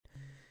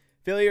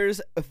Failures.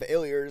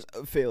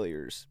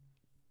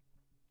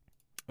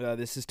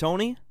 This is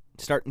Tony,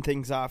 starting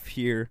things off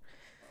here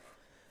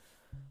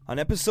on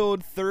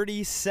episode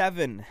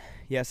 37.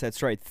 Yes,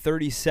 that's right,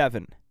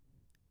 37.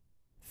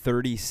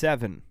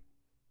 37.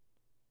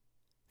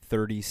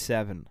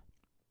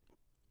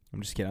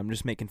 I'm just kidding. I'm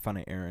just making fun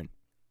of Aaron.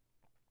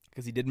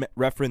 Because he did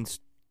reference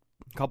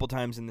a couple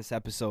times in this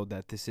episode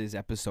that this is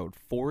episode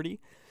 40.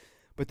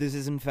 But this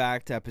is, in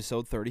fact,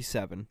 episode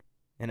 37.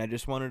 And I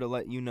just wanted to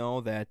let you know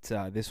that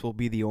this will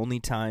be the only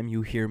time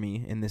you hear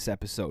me in this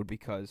episode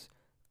because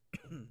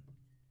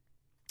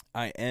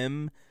I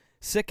am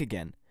sick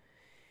again.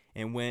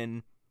 And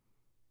when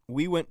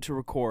we went to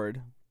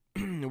record,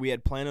 we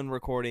had planned on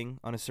recording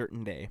on a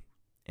certain day.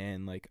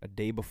 And like a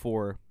day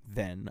before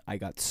then, I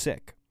got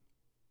sick.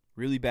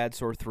 Really bad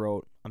sore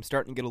throat. I'm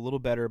starting to get a little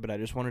better, but I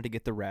just wanted to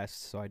get the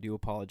rest, so I do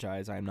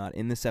apologize. I am not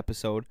in this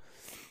episode.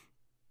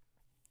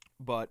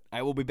 But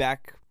I will be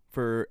back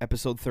for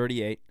episode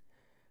 38.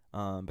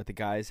 But the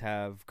guys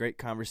have great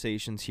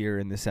conversations here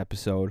in this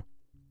episode.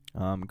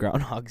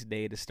 Groundhogs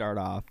Day to start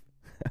off.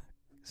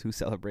 Who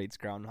celebrates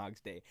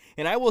Groundhogs Day?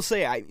 And I will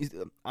say,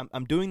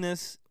 I'm doing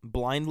this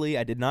blindly.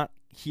 I did not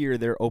hear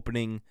their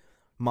opening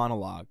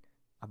monologue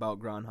about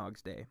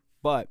Groundhogs Day.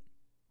 But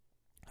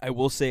I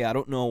will say, I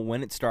don't know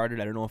when it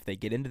started. I don't know if they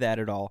get into that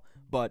at all.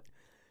 But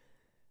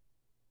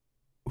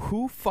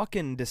who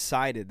fucking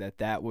decided that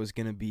that was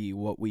going to be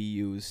what we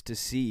used to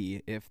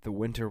see if the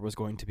winter was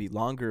going to be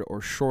longer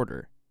or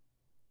shorter?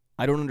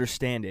 I don't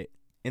understand it.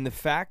 And the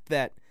fact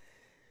that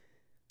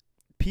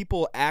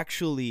people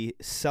actually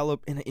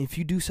celebrate, and if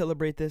you do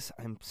celebrate this,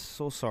 I'm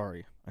so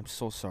sorry. I'm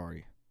so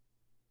sorry.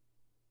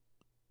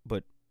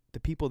 But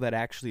the people that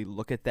actually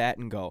look at that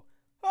and go,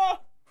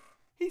 "Ah,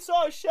 he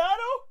saw a shadow?"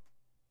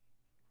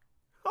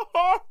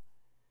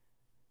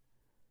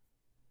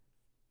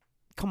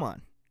 Come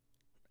on.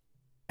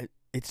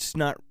 It's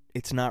not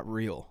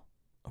real,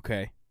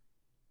 okay?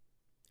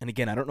 And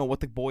again, I don't know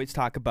what the boys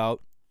talk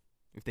about.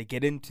 If they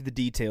get into the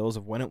details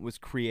of when it was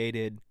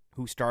created,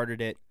 who started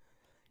it,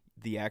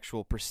 the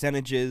actual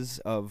percentages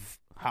of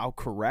how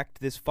correct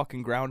this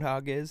fucking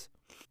groundhog is.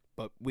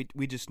 But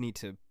we just need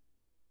to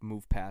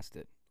move past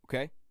it,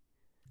 okay?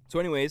 So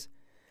anyways,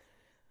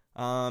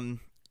 I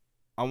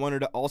wanted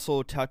to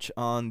also touch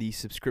on the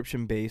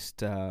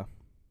subscription-based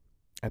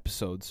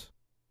episodes,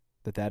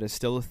 that is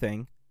still a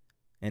thing,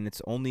 and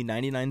it's only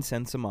 99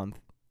 cents a month.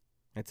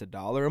 It's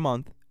 $1 a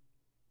month.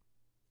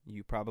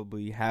 You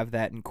probably have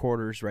that in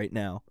quarters right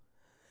now.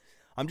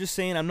 I'm just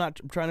saying, I'm not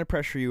trying to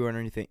pressure you or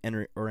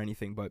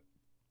anything, but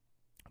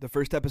the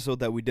first episode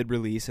that we did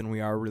release, and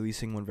we are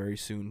releasing one very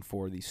soon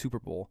for the Super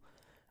Bowl,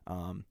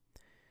 the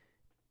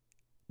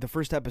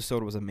first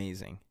episode was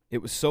amazing.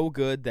 It was so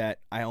good that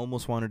I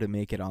almost wanted to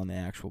make it on the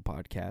actual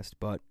podcast,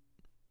 but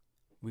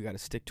we got to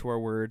stick to our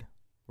word.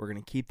 We're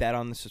going to keep that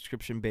on the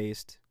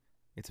subscription-based.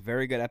 It's a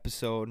very good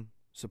episode.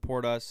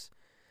 Support us.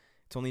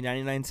 It's only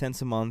 99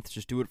 cents a month.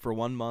 Just do it for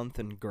 1 month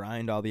and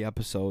grind all the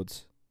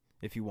episodes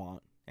if you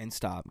want and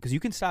stop. Because you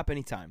can stop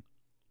anytime.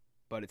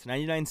 But it's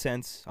 99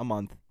 cents a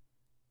month,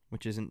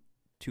 which isn't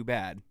too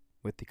bad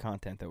with the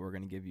content that we're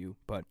going to give you.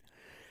 But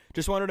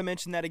just wanted to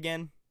mention that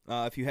again.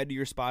 If you head to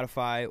your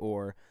Spotify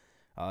or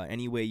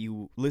any way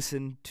you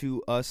listen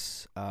to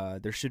us,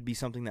 there should be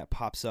something that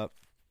pops up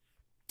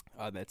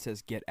that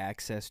says get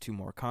access to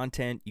more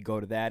content. You go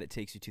to that, it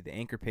takes you to the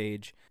Anchor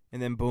page, and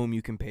then boom,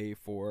 you can pay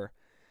for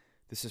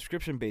the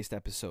subscription-based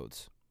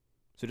episodes.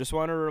 So just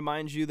want to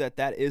remind you that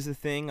is a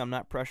thing. I'm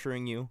not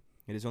pressuring you.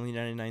 It is only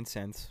 99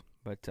 cents,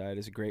 but it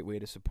is a great way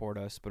to support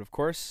us. But of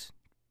course,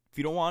 if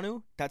you don't want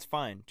to, that's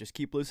fine. Just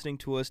keep listening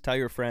to us. Tell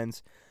your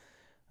friends.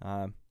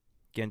 Again,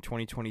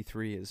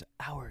 2023 is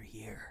our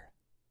year.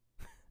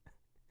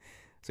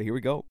 So here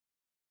we go.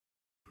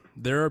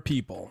 There are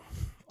people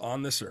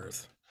on this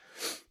earth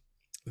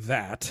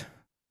that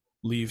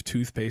leave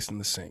toothpaste in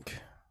the sink.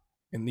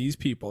 And these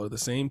people are the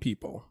same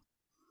people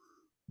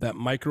that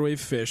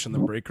microwave fish in the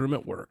break room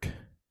at work.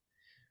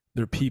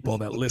 They're people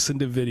that listen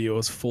to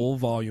videos full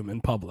volume in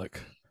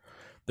public.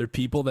 They're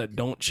people that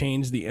don't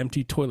change the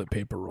empty toilet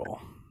paper roll.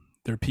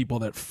 They're people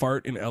that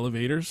fart in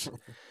elevators.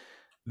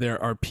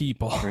 There are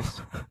people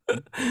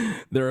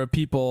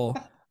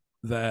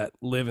that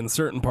live in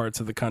certain parts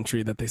of the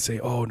country that they say,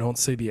 "Oh, don't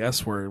say the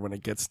S word" when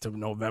it gets to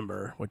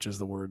November, which is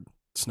the word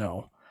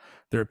snow.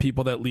 There are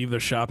people that leave their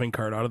shopping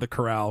cart out of the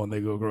corral when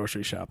they go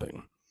grocery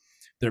shopping.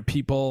 There are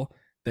people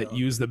that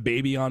use the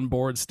baby on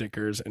board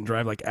stickers and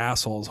drive like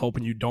assholes,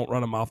 hoping you don't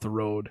run them off the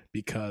road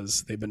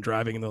because they've been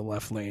driving in the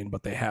left lane,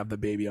 but they have the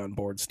baby on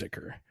board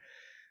sticker.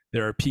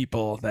 There are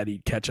people that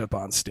eat ketchup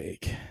on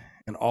steak.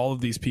 And all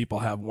of these people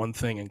have one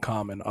thing in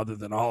common other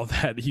than all of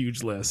that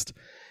huge list.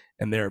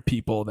 And there are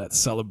people that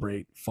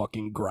celebrate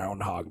fucking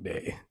Groundhog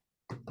Day.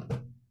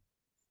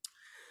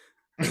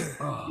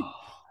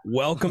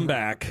 Welcome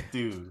back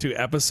to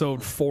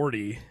episode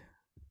 40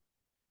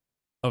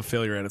 of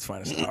Failure at its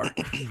Finest Hour.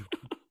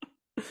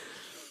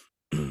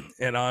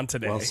 And on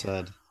today, well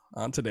said.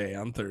 On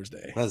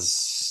Thursday,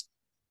 That's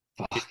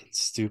fucking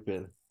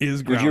stupid.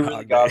 Is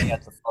Groundhog Day.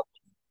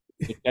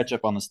 The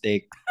ketchup on the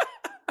steak.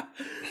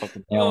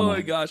 Fucking hell Oh no.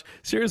 my gosh.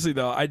 Seriously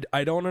though,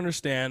 I don't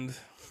understand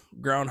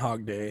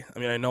Groundhog Day. I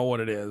mean, I know what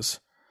it is.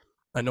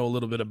 I know a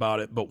little bit about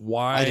it, but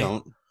why? I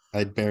don't.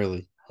 I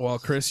barely. Well,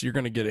 Chris, you're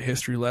going to get a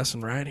history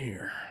lesson right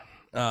here.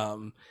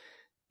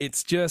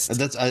 It's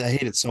just I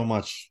hate it so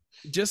much.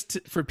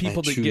 For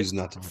people to choose get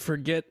not to.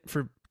 forget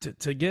for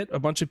to get a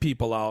bunch of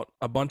people out,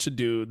 a bunch of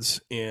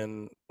dudes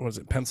in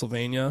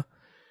Pennsylvania,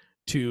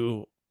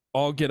 to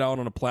all get out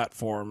on a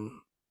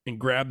platform and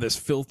grab this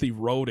filthy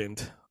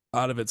rodent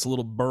out of its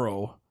little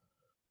burrow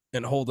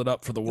and hold it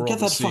up for the world Get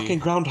to that see. fucking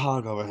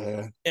groundhog over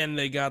here. And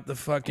they got the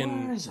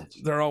fucking. Where is it?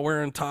 They're all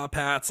wearing top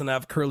hats and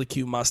have curly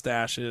Q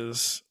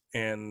mustaches,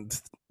 and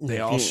they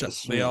all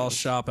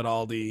shop at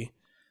Aldi,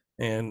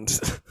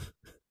 and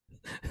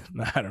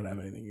I don't have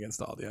anything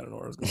against Aldi. I don't know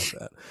where I was going with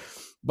that,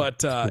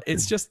 but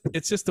it's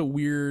just a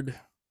weird.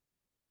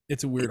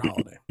 It's a weird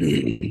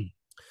holiday.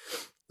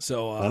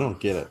 So I don't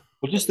get it.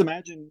 Well, just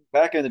imagine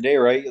back in the day,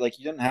 right? Like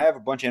you didn't have a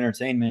bunch of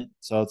entertainment,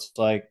 so it's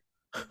like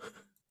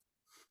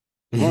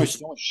there's only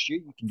so much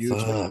shit you can do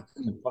especially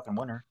in the fucking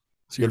winter.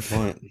 So Good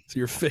point. So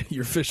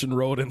you're fishing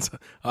rodents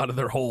out of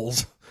their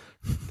holes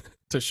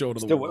to show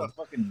to the world.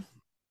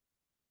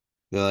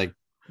 They're like,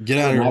 get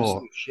out of your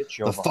hole. Shit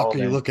show The fuck are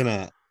you looking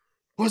at?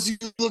 What's he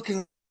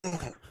looking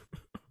at?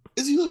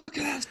 Is he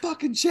looking at his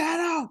fucking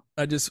shadow?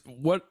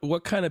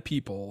 What kind of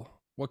people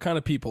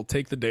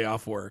take the day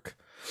off work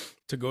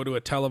to go to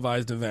a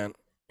televised event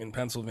in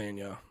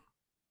Pennsylvania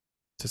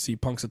to see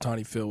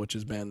Punxsutawney Phil, which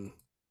has been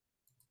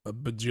a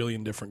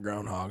bajillion different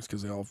groundhogs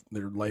because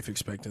their life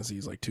expectancy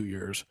is like 2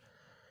 years.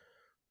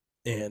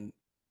 And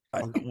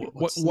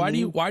why do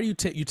you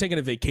taking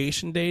a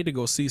vacation day to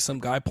go see some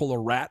guy pull a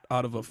rat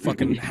out of a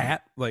fucking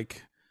hat?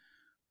 Like,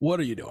 what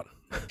are you doing?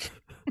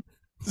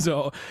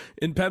 So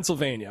in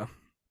Pennsylvania,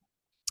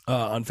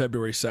 on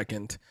February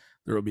 2nd,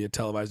 there will be a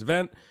televised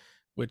event,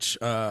 which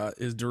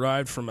is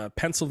derived from a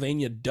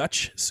Pennsylvania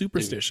Dutch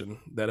superstition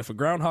that if a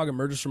groundhog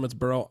emerges from its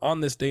burrow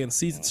on this day and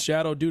sees its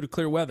shadow due to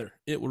clear weather,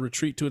 it will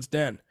retreat to its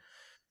den.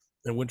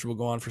 And winter will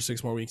go on for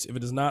 6 more weeks. If it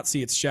does not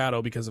see its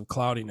shadow because of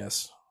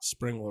cloudiness,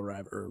 spring will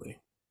arrive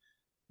early.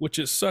 Which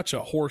is such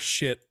a horse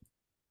shit.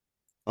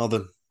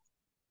 If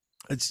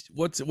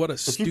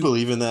you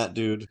believe in that,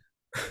 dude.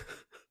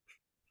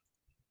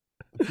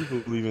 If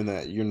you believe in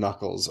that, your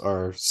knuckles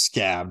are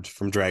scabbed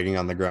from dragging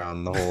on the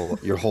ground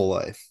your whole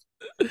life.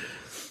 I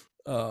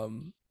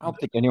don't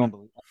think anyone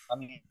believes. I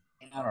mean,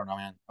 I don't know,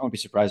 man. I wouldn't be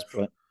surprised,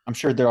 but I'm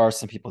sure there are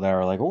some people that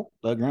are like, "Oh,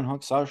 the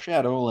groundhog saw a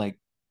shadow." Like,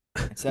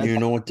 you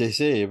know what they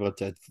say about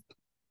that.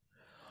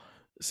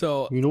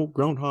 So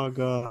groundhog.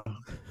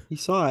 He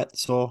saw it.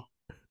 So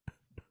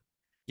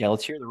yeah,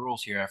 let's hear the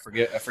rules here. I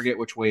forget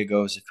which way it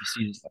goes. If he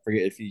sees, I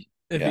forget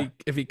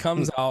if he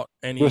comes out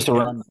and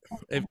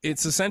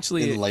it's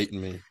essentially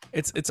enlighten me.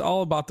 It's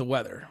all about the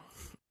weather.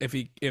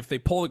 If they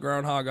pull the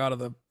groundhog out of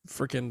the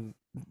freaking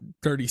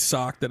dirty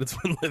sock that it's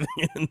been living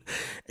in,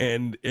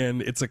 and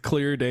it's a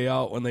clear day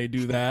out when they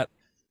do that,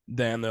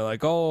 then they're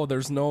like, oh,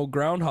 there's no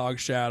groundhog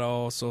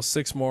shadow, so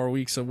 6 more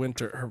weeks of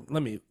winter.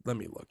 Let me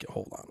look.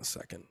 Hold on a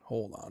second.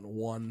 Hold on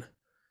one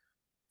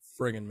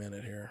friggin'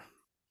 minute here.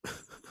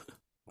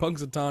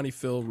 Punxsutawney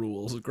Phil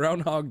rules.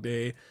 Groundhog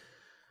Day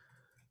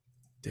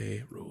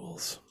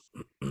rules.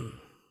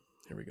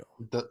 Here we go.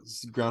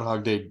 That's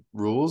Groundhog Day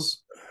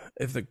rules.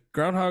 If the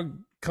groundhog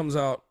comes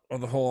out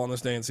of the hole on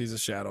this day and sees a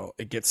shadow,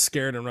 it gets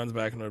scared and runs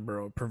back into the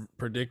burrow,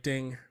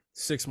 predicting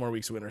 6 more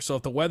weeks of winter. So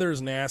if the weather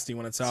is nasty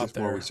when it's out 6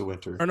 more weeks of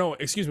winter. Or no,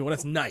 excuse me, when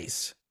it's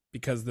nice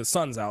because the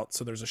sun's out,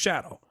 so there's a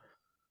shadow.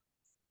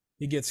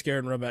 He gets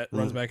scared and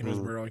runs back into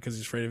his burrow because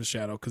he's afraid of his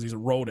shadow because he's a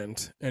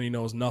rodent and he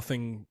knows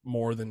nothing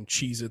more than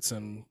Cheez-Its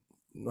and,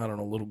 I don't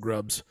know, little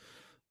grubs.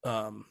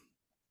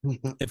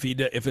 If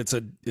it's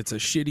a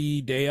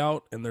shitty day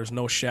out and there's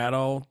no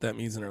shadow, that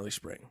means an early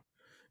spring.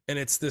 And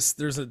it's the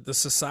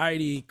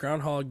society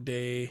Groundhog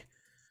Day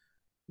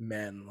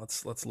men.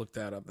 Let's look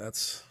that up.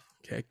 That's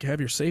okay.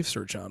 Have your safe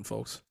search on,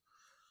 folks.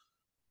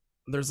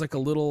 There's like a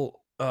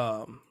little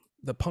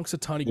the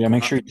Punxsutawney. Yeah,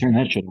 make sure you turn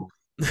that shit on.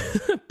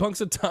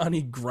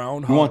 Punxsutawney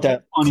Groundhog. You want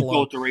that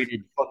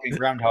unadulterated fucking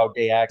Groundhog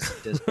Day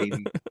access,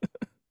 baby.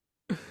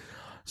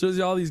 So there's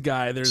all these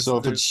guys. If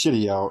it's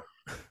shitty out.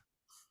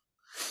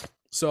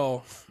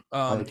 So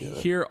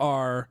here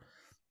are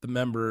the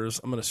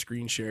members. I'm going to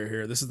screen share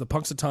here. This is the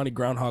Punxsutawney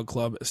Groundhog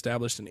Club,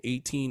 established in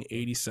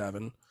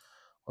 1887.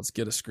 Let's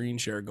get a screen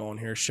share going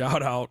here.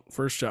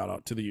 First shout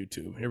out to the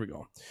YouTube. Here we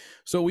go.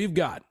 So we've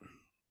got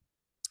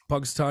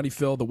Punxsutawney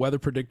Phil, the weather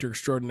predictor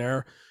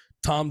extraordinaire,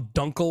 Tom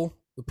Dunkel,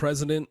 the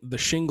president, the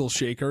shingle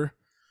shaker,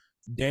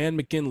 Dan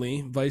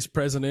McKinley, vice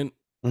president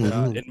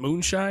in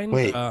Moonshine.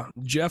 Wait,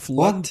 Jeff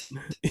what?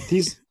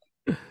 These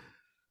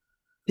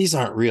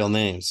aren't real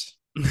names.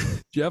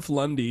 Jeff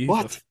Lundy,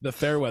 the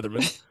fair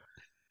weatherman.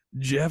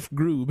 Jeff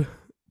Grube,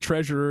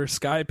 treasurer,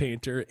 sky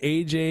painter.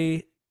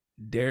 AJ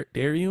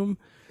Darium,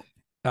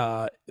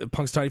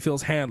 Punxsutawney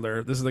Phil's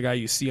handler. This is the guy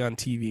you see on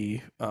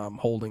TV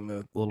holding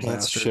the little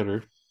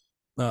bastard.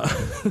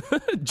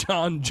 Shitter.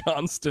 John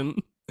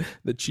Johnston,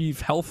 the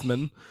chief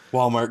healthman.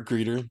 Walmart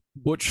greeter.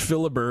 Butch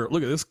Philibert.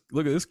 Look at this.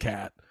 Look at this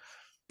cat.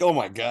 Oh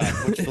my God,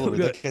 Butch Philibert. Look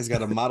That at- guy's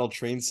got a model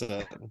train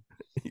set.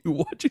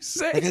 What'd you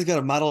say? That guy's got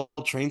a model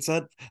train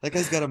set. That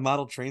guy's got a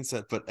model train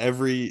set, but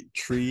every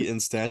tree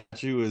and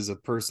statue is a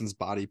person's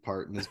body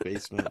part in his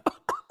basement.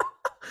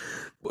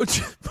 Butch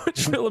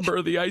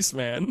Philibert, the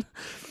Iceman.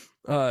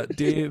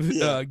 Dave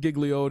Yeah.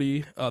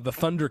 Gigliotti, the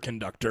Thunder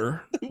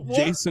Conductor. What?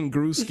 Jason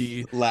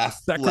Gruski. Laugh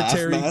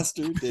Secretary-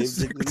 master Dave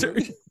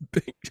Secretary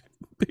Gigliotti.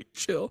 Big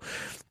Chill.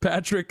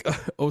 Patrick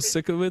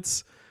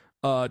Osikowitz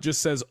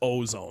just says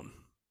ozone.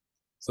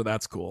 So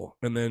that's cool.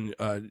 And then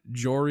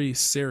Jory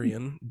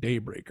Sarian,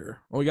 Daybreaker.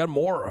 Oh, we got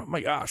more. Oh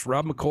my gosh.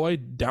 Rob McCoy,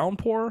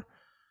 Downpour.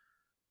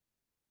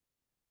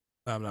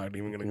 I'm not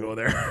even going to go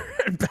there.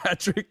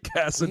 Patrick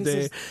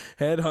Cassaday,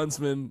 Head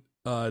Huntsman,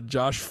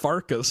 Josh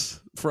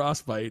Farkas,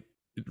 Frostbite,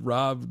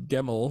 Rob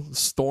Gemmel,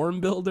 Storm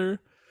Builder.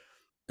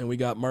 And we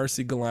got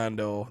Marcy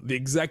Galando, the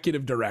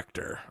executive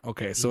director.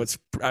 Okay, so it's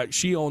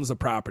she owns the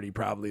property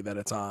probably that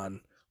it's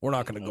on. We're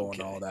not going to go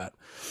into all that.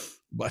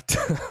 But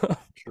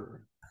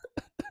Sure.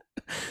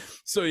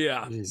 so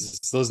yeah, Jesus,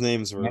 those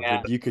names were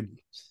Man. you could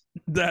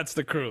that's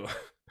the crew.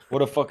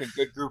 What a fucking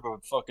good group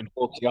of fucking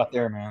folks you got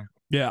there, man.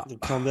 Yeah.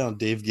 calm down,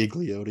 Dave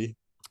Gigliotti.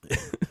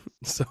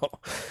 So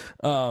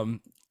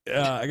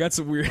I got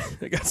some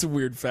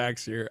weird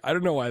facts here. I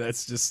don't know why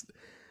it's just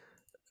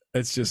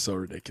so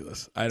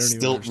ridiculous. I don't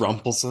Stilt even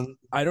Rumpelson.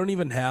 I don't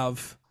even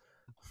have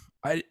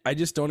I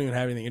just don't even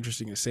have anything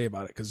interesting to say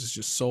about it because it's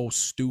just so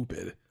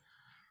stupid.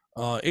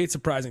 8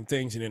 surprising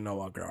things you didn't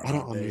know about Groundhog I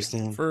don't Day.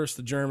 understand. First,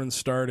 the Germans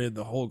started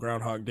the whole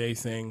Groundhog Day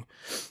thing.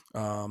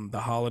 The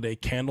holiday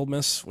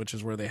Candlemas, which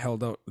is where they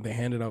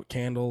handed out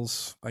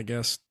candles, I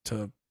guess,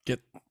 to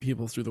get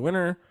people through the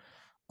winter.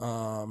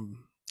 I'm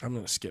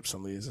going to skip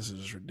some of these. This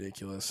is just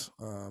ridiculous.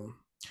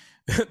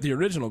 The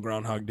original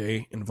Groundhog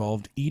Day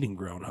involved eating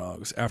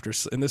groundhogs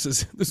and this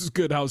is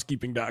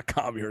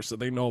goodhousekeeping.com here, so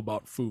they know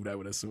about food, I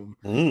would assume.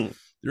 The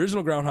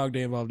original Groundhog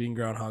Day involved eating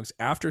groundhogs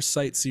after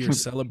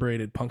sightseers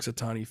celebrated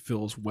Punxsutawney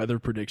Phil's weather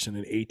prediction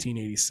in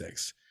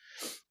 1886.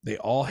 They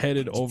all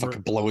headed over.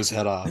 Fucking blow his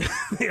head off.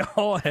 They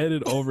all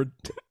headed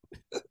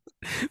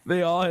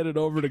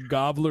over to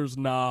Gobbler's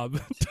Knob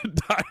to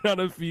dine on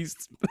a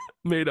feast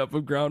made up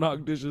of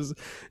groundhog dishes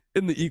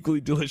and the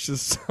equally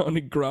delicious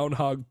sounding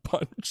groundhog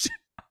punch.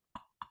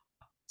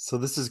 So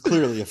this is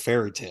clearly a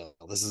fairy tale.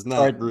 This is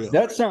not real.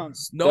 That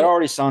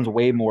already sounds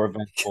way more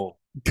eventful.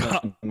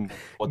 than what the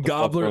fuck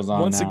Gobbler, goes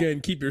on once now. again,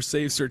 keep your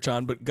save search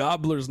on, but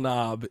Gobbler's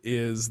Knob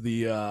is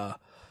the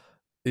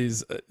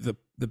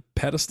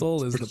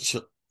pedestal is Pretty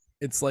chill.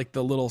 it's like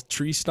the little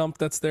tree stump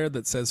that's there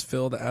that says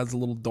Phil that has a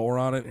little door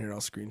on it. Here,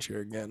 I'll screen share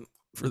again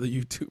for the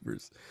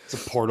YouTubers.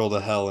 It's a portal to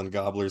hell in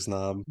Gobbler's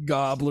Knob.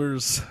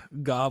 Gobbler's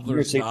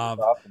You're Knob.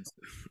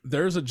 safe.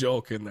 There's a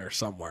joke in there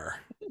somewhere.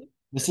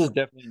 This is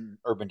definitely an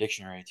Urban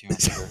Dictionary too. I'm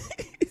sure.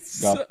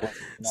 So-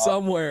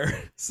 Gobbler's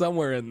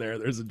somewhere in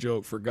there's a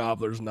joke for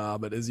Gobbler's Knob,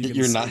 but as you Get can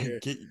your see knob, here,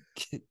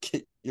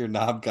 get your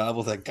knob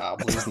gobbled at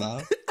Gobbler's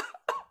Knob.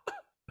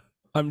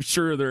 I'm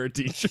sure there are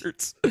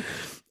t-shirts.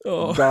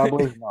 Oh,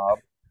 Gobbler's Knob.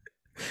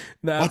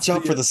 that's Watch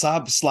out for the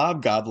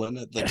slob goblin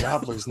at the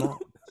Gobbler's Knob.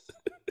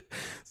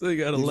 So they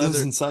got a He lives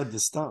leather. inside the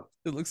stump.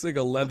 It looks like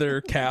a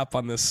leather cap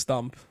on this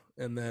stump,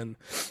 and then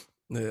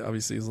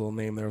obviously his little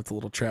name there with the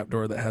little trap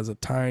door that has a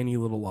tiny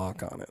little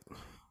lock on it.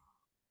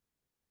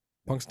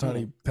 Punxsutawney, So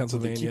they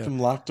Pennsylvania. keep him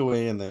locked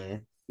away in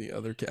there. The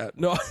other cat.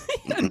 No, I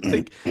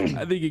think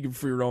he can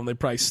free roam. They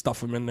probably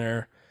stuff him in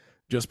there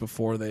just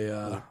before they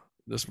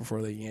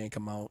yank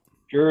him out.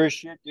 Pure as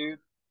shit, dude.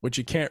 Which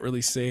you can't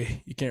really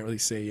say. You can't really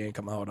say yank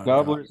him out on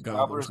Gobbler's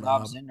Knob.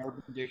 Knob's in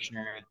Urban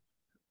Dictionary.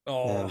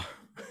 Oh,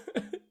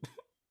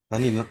 I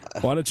need.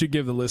 why don't you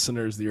give the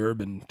listeners the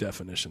urban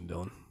definition,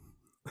 Dylan?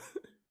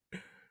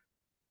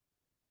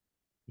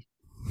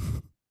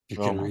 You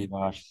Oh can my read.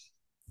 gosh.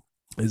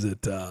 Is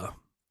it? A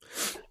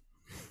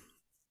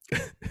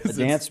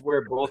dance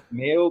where both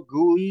male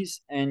ghoulies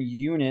and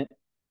unit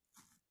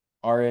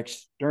are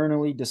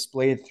externally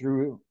displayed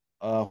through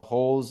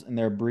holes in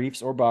their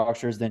briefs or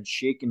boxers, then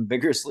shaken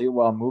vigorously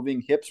while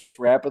moving hips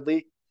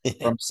rapidly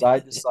from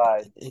side to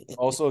side.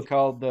 Also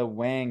called the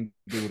Wang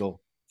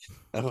Doodle.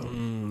 Oh.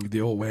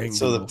 The old wang.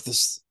 So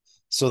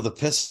doodle. the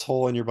piss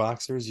hole in your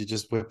boxers, you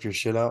just whip your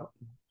shit out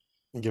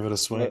and give it a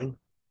swing.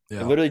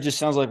 Yeah. It literally just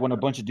sounds like when a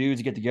bunch of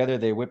dudes get together,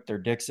 they whip their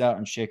dicks out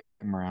and shake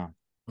them around.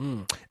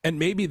 And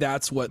maybe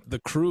that's what the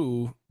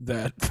crew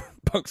that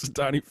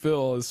Punxsutawney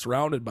Phil is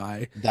surrounded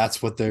by.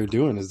 That's what they're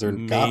doing. Is they're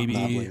Maybe,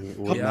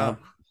 gobbling. yeah.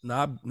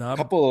 Knob. A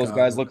couple of those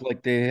guys look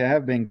like they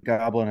have been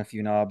gobbling a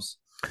few knobs.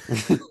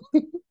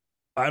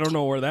 I don't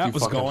know where that You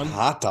was fucking going.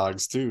 Hot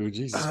dogs too.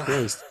 Jesus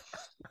Christ.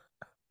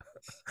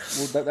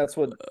 Well, that's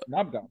what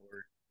knob gobbler.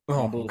 Oh,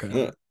 Gobble.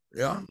 okay.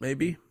 Yeah,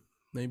 maybe.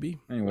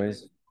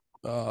 Anyways,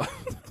 Uh,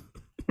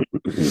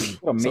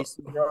 what a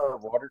mason jar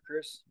of water,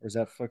 Chris? Or is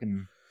that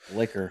fucking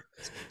liquor?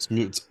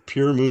 It's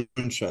pure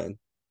moonshine.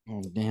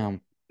 Oh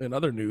damn! in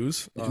other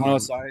news, You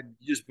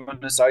just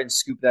went outside and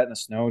scoop that in the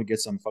snow to get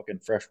some fucking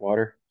fresh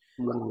water.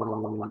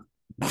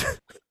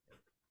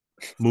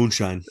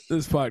 Moonshine.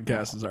 This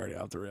podcast is already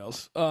off the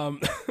rails.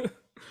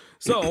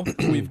 So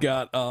we've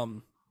got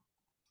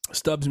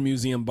Stubbs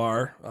Museum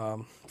Bar.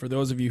 For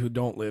those of you who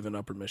don't live in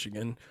Upper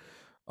Michigan,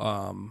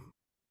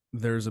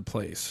 there's a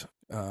place.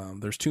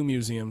 There's 2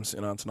 museums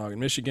in Ontonagon,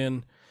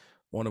 Michigan,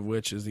 one of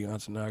which is the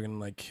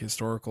Ontonagon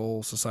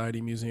Historical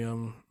Society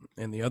Museum,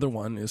 and the other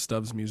one is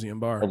Stubbs Museum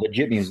Bar. A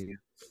legit museum.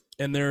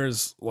 And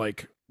there's No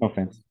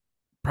offense.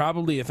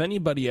 probably, if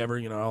anybody ever,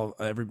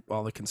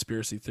 all the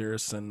conspiracy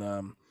theorists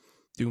and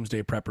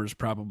doomsday preppers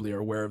probably are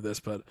aware of this,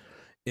 but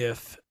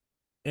if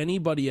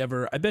anybody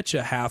ever, I bet you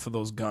half of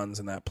those guns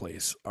in that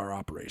place are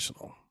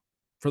operational.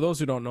 For those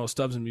who don't know,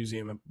 Stubbs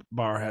Museum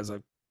Bar has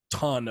a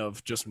ton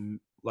of just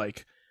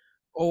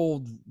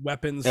old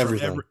weapons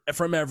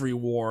from every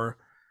war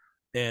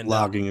and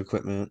logging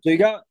equipment.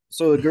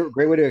 So a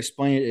great way to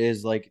explain it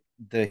is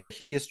the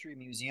history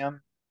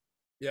museum.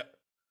 Yeah.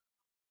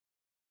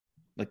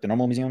 The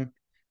normal museum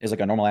is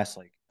a normal ass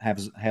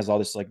has all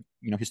this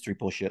history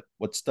bullshit.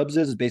 What Stubbs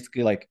is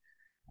basically like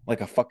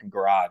a fucking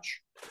garage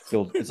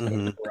filled. It's like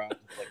a garage.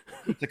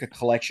 It's like a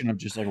collection of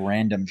just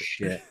random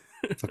shit.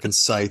 Fucking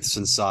scythes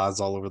and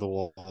saws all over the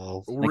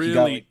wall.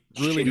 Really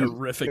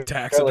horrific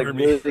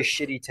taxidermy. Really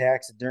shitty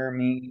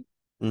taxidermy.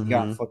 You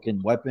got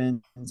fucking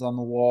weapons on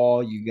the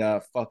wall. You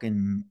got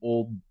fucking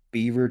old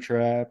beaver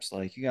traps.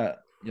 You got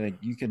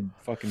you can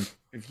fucking,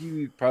 if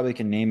you probably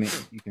can name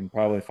it, you can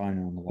probably find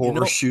it on the wall.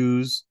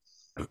 Horseshoes.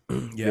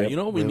 Yeah, you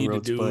know what we need to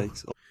do?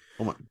 Spikes.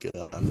 Oh my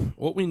god.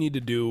 What we need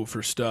to do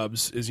for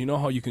Stubbs is,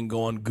 how you can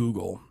go on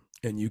Google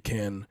and you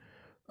can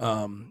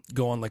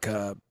go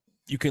on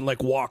you can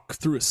walk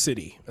through a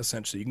city,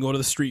 essentially. You can go to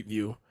the street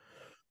view.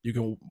 You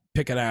can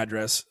pick an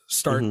address,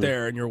 start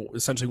there, and you're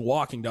essentially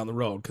walking down the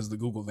road because the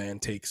Google van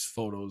takes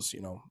photos,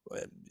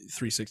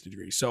 360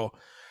 degrees. So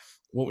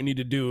what we need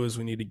to do is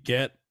we need to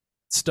get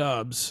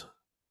Stubbs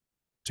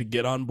to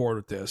get on board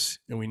with this,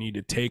 and we need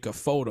to take a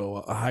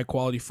high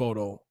quality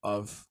photo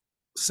of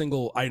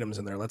single items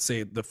in there. Let's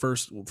say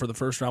for the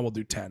first round, we'll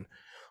do 10.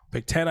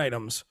 Pick 10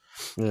 items,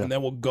 and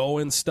then we'll go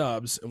in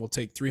Stubbs and we'll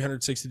take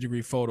 360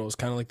 degree photos,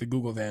 kind of like the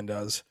Google van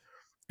does,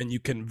 and you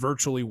can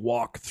virtually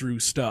walk through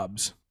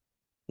Stubbs.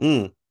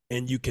 And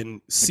you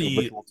can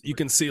see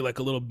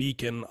a little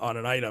beacon on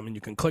an item, and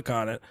you can click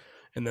on it,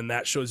 and then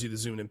that shows you the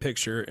zoomed in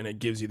picture, and it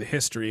gives you the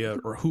history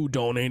or who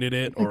donated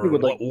it or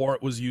what war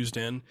it was used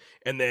in,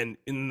 and then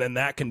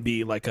that can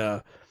be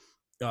a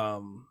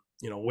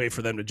way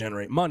for them to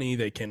generate money.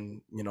 They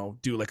can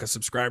do a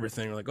subscriber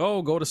thing,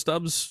 go to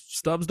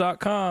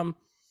stubbs.com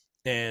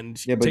and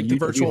take the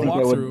virtual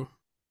walkthrough.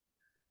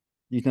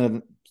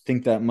 You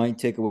think that might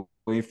take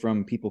away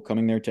from people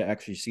coming there to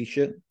actually see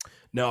shit?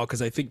 No,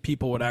 because I think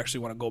people would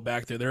actually want to go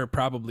back there. There are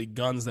probably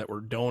guns that were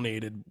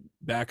donated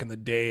back in the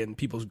day, and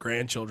people's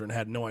grandchildren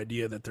had no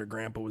idea that their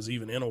grandpa was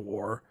even in a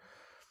war,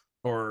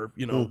 or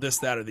this,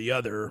 that, or the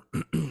other,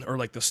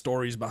 or the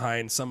stories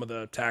behind some of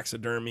the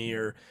taxidermy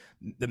or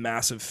the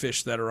massive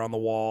fish that are on the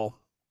wall,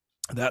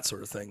 that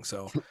sort of thing.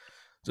 So,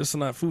 just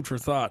not food for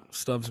thought,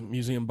 Stubbs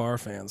Museum Bar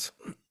fans.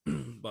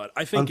 But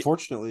I think,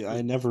 unfortunately,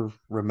 I never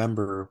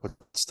remember what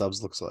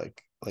Stubbs looks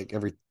like. I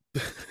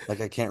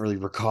can't really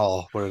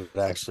recall what it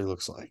actually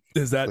looks like.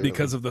 Is that clearly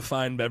because of the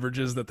fine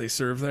beverages that they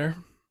serve there?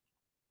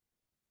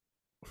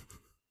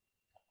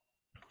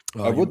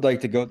 I would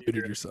like to go there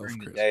during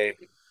the day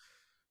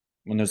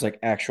when there's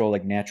actual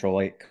actual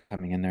light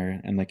coming in there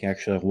and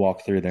actually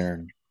walk through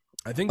there.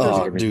 I think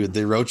dude,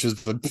 the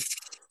roaches. But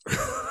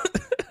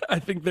I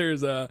think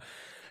there's a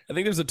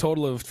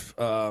total of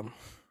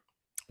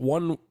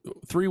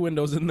 3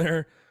 windows in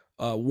there.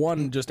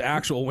 One just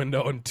actual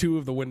window, and 2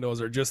 of the windows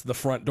are just the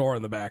front door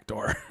and the back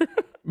door.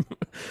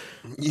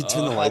 You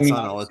turn the lights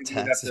on, all you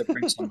have to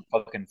bring some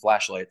fucking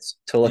flashlights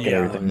to look at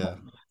everything. Yeah.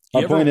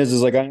 My point is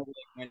I never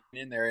went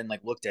in there and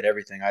looked at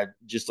everything. I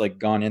just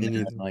gone in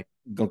there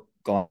and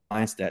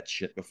glanced at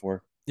shit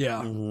before.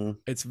 Yeah,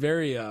 it's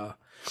very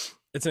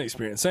it's an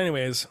experience. So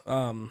anyways,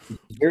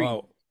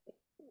 we're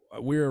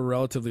a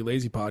relatively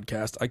lazy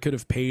podcast. I could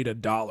have paid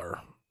 $1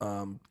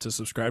 to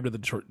subscribe to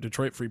the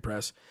Detroit Free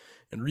Press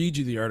and read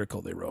you the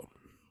article they wrote,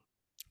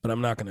 but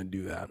I'm not going to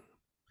do that.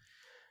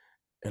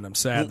 And I'm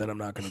sad that I'm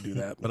not going to do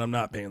that, but I'm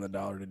not paying the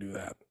 $1 to do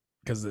that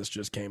because this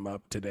just came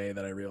up today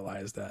that I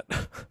realized that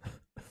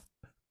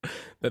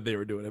that they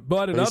were doing it.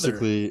 But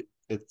basically,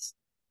 it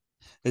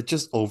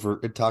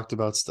talked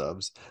about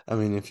Stubbs. I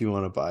mean, if you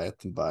want to buy it,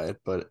 then buy it.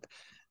 But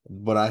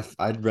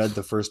I'd read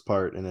the first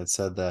part, and it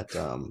said that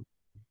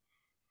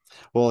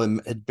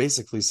it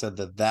basically said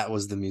that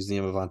was the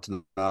Museum of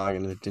Ontonagon,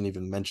 and it didn't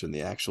even mention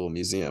the actual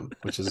museum,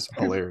 which is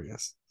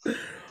hilarious.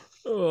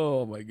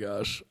 Oh my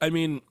gosh! I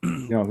mean,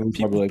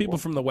 people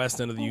from the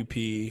west end of the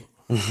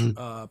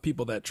UP,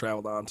 people that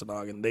travel to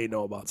Ontonagon, they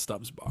know about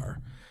Stubbs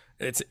Bar.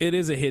 It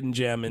is a hidden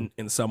gem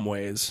in some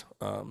ways,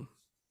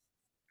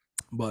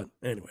 but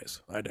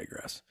anyways, I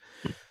digress.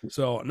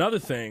 So another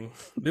thing,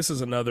 this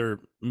is another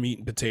meat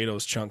and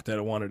potatoes chunk that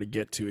I wanted to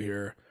get to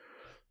here,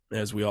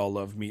 as we all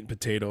love meat and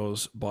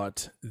potatoes,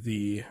 but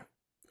the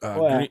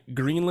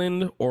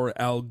Greenland or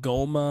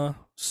Algoma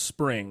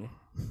Spring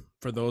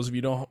for those of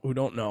you who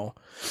don't know,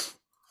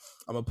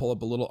 I'm gonna pull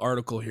up a little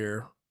article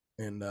here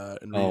and read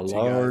it to you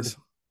guys.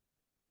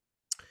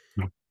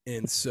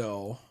 And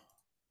so,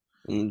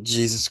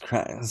 Jesus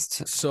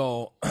Christ.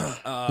 So,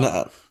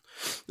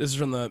 this is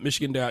from the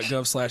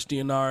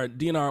Michigan.gov/DNR.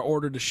 DNR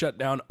ordered to shut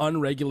down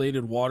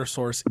unregulated water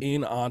source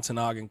in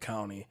Ontonagon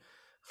County.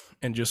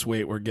 And just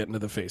wait, we're getting to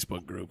the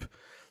Facebook group.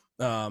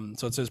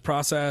 So it says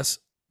process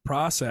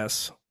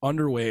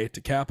underway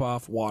to cap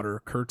off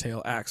water,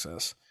 curtail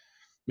access.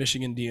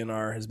 Michigan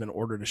DNR has been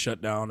ordered to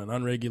shut down an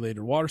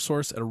unregulated water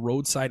source at a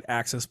roadside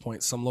access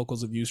point some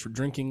locals have used for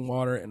drinking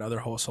water and other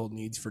household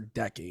needs for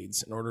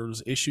decades. An order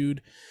was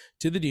issued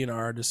to the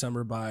DNR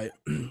December by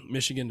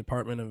Michigan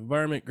Department of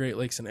Environment, Great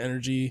Lakes and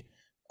Energy.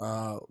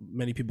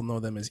 Many people know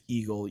them as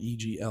EGLE,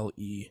 EGLE.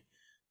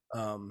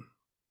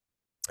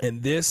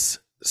 And this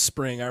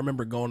spring, I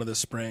remember going to this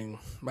spring.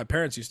 My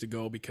parents used to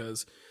go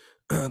because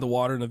the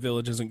water in the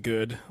village isn't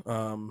good.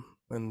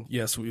 And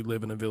yes, we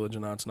live in a village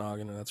in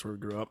Ontonagon, and that's where we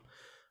grew up.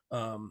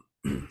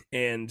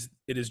 And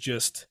it is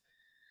just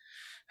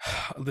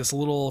this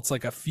little, it's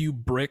like a few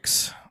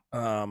bricks.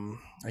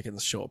 I can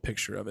show a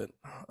picture of it.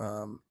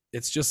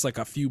 It's just like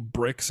a few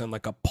bricks and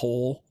like a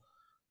pole,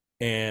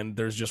 and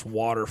there's just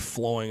water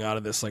flowing out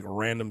of this like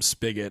random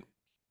spigot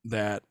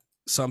that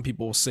some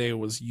people say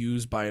was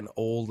used by an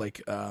old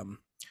like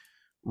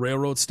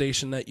railroad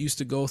station that used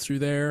to go through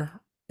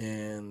there.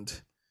 And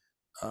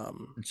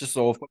it's just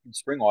all fucking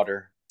spring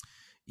water.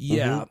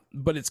 Yeah,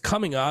 but it's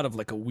coming out of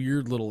like a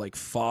weird little like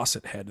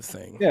faucet head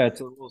thing. Yeah, it's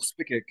a little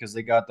spigot because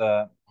they got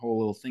the whole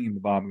little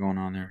thingamabob going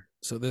on there.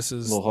 So this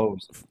is little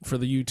hose for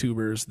the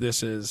YouTubers.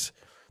 This is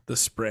the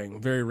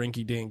spring, very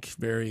rinky dink,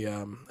 very I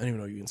don't even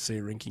know if you can say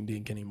rinky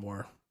dink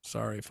anymore.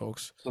 Sorry,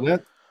 folks. So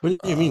that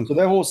what do you mean? So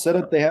that whole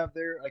setup they have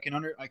there, I can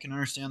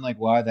understand like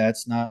why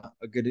that's not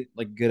a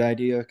good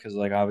idea because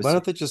like obviously why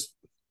don't they just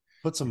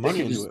put some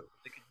money into it?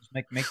 They could just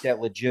make that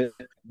legit,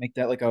 make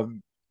that like a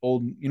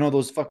old,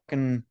 those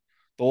fucking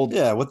old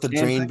with the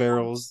drain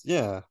barrels.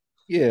 Yeah.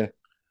 You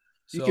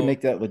can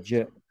make that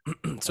legit.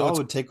 So all it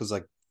would take was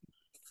like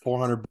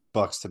 $400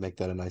 to make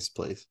that a nice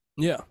place.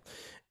 Yeah.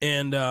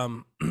 And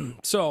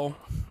so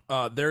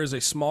there is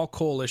a small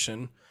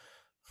coalition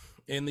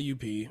in the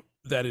UP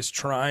that is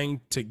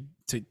trying to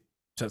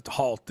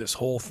halt this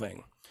whole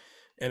thing.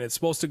 And it's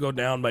supposed to go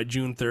down by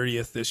June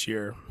 30th this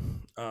year.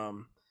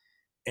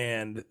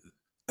 And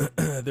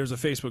there's a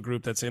Facebook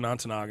group that's in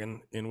Ontonagon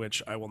in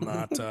which I will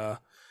not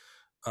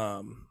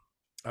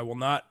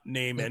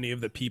name any of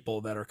the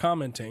people that are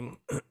commenting,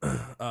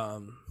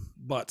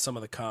 but some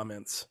of the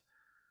comments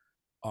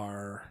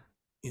are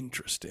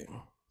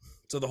interesting.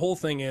 So the whole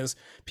thing is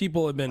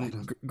people have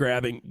been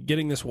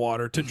getting this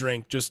water to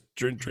drink, just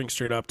drink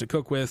straight up, to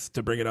cook with,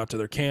 to bring it out to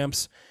their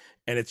camps.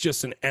 And it's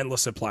just an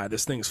endless supply.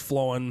 This thing's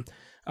flowing.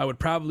 I would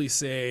probably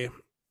say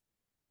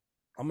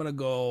I'm going to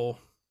go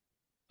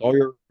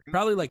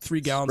probably like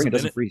 3 gallons a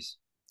minute.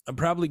 I'm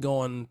probably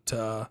going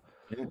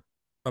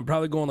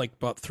like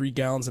about 3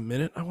 gallons a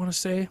minute, I want to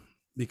say,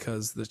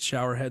 because the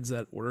shower heads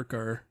at work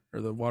or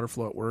the water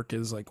flow at work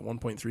is like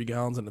 1.3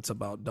 gallons, and it's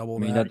about double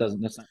that.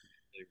 That's not.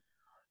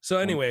 So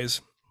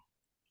anyways,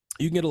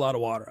 you can get a lot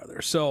of water out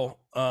there. So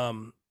let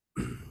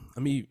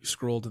me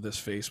scroll to this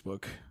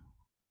Facebook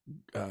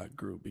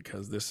group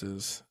because this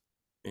is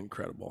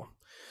incredible.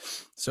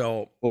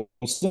 So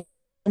some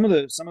of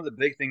the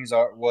big things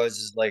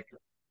was like,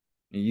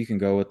 you can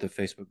go with the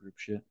Facebook group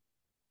shit.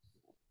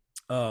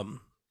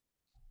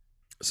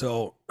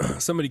 So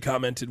somebody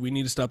commented, we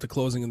need to stop the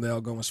closing in the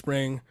Algoma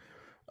Spring.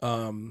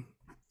 The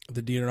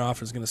DNR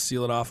office is going to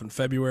seal it off in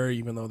February,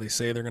 even though they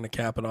say they're going to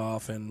cap it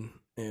off in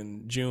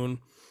June.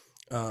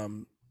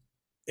 And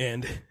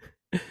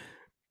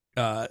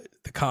the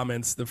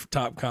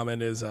top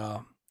comment is,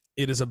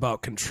 it is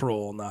about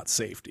control, not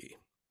safety.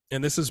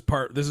 And this is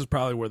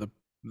probably where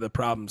the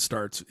problem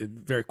starts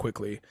very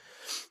quickly.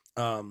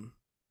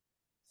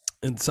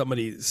 And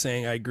somebody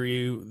saying, I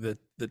agree that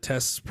the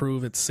tests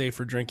prove it's safe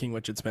for drinking,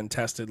 which it's been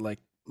tested like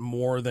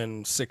more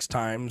than 6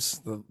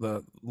 times.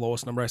 The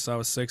lowest number I saw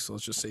was 6, so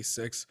let's just say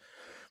 6.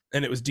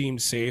 And it was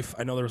deemed safe.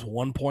 I know there was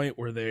one point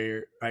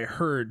where I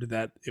heard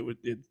that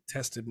it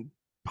tested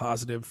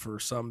positive for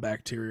some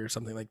bacteria or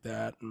something like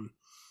that.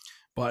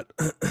 But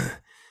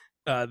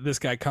this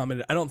guy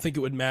commented, I don't think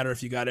it would matter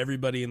if you got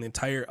everybody in the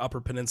entire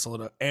Upper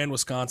Peninsula and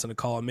Wisconsin to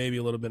call, and maybe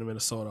a little bit of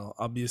Minnesota.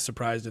 I'll be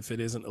surprised if it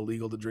isn't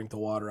illegal to drink the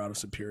water out of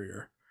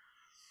Superior.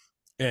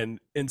 And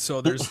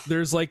so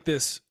there's like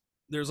this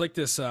I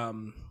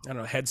don't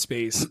know,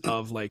 headspace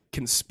of like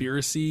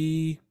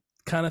conspiracy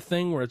kind of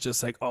thing where it's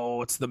just like,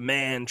 oh, it's the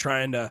man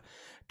trying to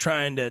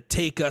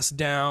take us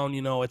down.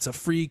 It's a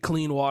free,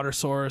 clean water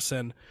source,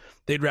 and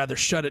they'd rather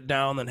shut it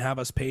down than have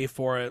us pay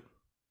for it.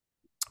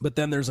 But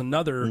then there's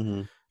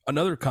another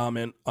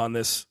comment on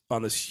this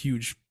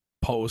huge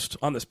post,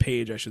 on this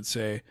page, I should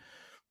say,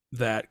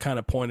 that kind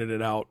of pointed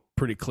it out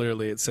pretty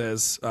clearly. It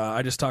says,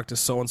 I just talked to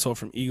so-and-so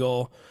from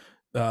Eagle.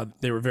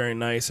 They were very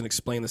nice and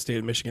explained the state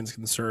of Michigan's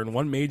concern.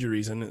 One major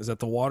reason is that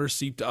the water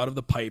seeped out of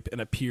the pipe and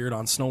appeared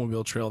on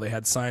snowmobile trail. They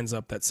had signs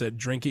up that said,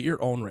 drink at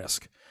your own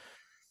risk.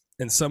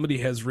 and somebody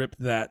has ripped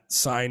that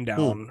sign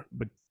down,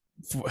 but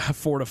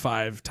 4 to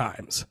 5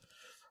 times.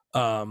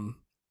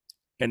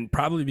 And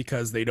probably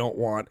because they don't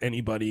want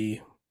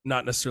anybody,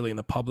 not necessarily in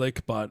the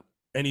public, but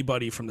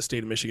anybody from the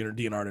state of Michigan or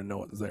DNR to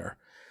know it's there.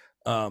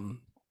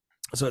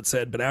 So it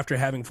said, but after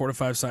having 4 to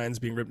 5 signs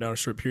being ripped down a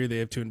short period, they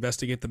have to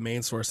investigate the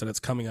main source that it's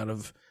coming out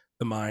of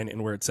the mine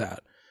and where it's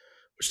at,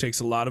 which takes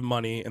a lot of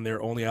money, and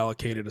they're only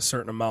allocated a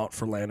certain amount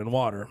for land and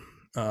water.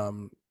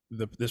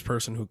 This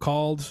person who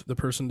called,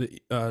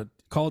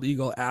 called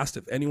Eagle, asked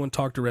if anyone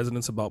talked to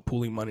residents about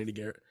pooling money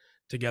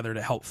together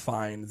to help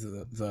find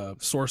the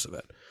source of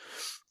it.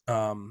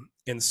 And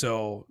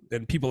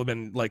people have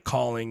been like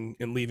calling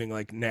and leaving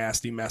like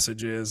nasty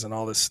messages and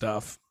all this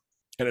stuff,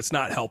 and it's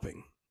not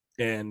helping.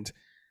 And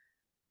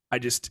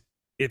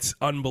it's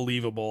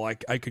unbelievable.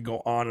 Like I could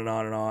go on and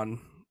on and on.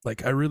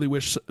 Like I really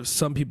wish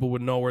some people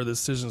would know where the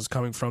decision is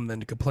coming from than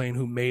to complain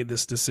who made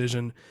this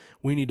decision.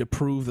 We need to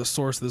prove the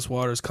source of this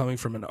water is coming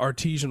from an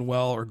artesian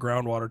well or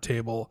groundwater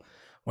table.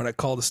 When I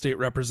called the state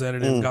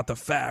representative and got the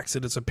facts,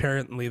 it's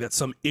apparently that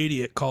some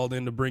idiot called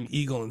in to bring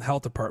Eagle and the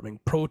health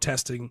department.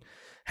 Protesting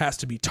has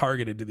to be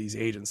targeted to these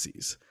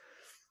agencies.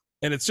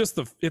 And it's just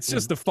the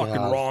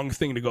fucking wrong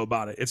thing to go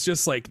about it. It's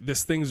just like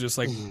this thing's just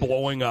like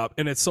blowing up.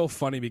 And it's so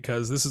funny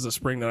because this is a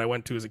spring that I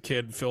went to as a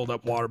kid, filled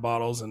up water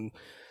bottles and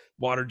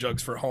water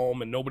jugs for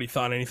home, and nobody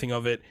thought anything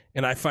of it.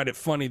 And I find it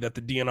funny that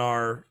the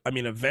DNR,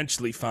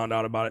 eventually found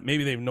out about it.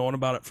 Maybe they've known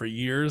about it for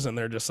years, and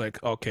they're just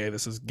like, okay,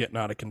 this is getting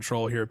out of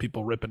control here.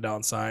 People ripping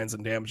down signs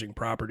and damaging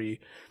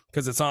property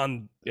because it's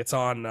on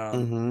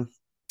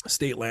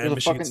state land,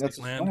 Michigan state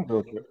land.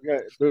 Yeah,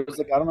 there's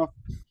like I don't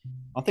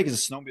think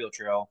it's a snowmobile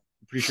trail.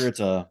 I'm pretty sure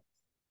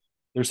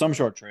there's some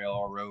short trail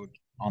or road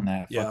on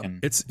that. Yeah,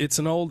 it's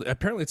an old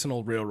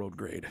railroad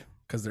grade,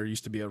 because there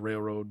used to be a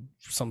railroad,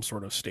 some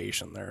sort of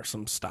station there,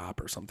 some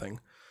stop or something.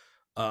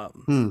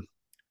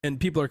 And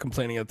people are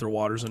complaining that their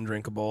water's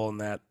undrinkable and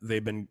that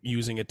they've been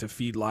using it to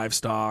feed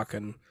livestock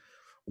and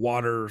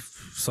water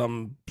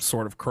some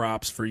sort of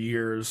crops for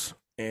years.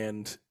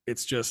 And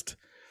it's just,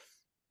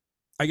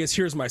 I guess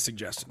here's my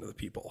suggestion to the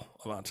people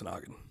of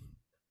Ontonagon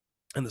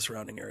and the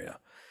surrounding area.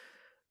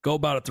 Go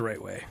about it the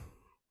right way.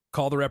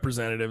 Call the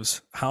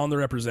representatives, hound the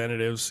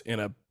representatives in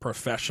a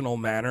professional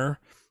manner.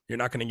 You're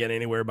not going to get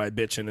anywhere by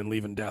bitching and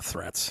leaving death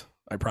threats.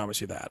 I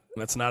promise you that.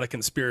 And it's not a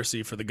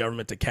conspiracy for the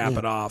government to cap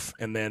it off,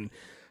 and then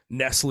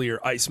Nestle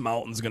or Ice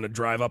Mountain's going to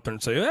drive up there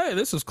and say, hey,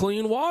 this is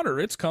clean water.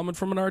 It's coming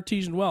from an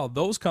artesian well.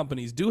 Those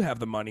companies do have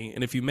the money,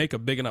 and if you make a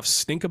big enough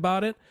stink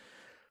about it,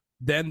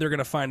 then they're going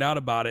to find out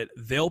about it.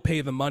 They'll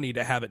pay the money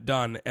to have it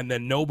done, and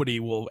then nobody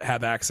will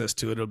have access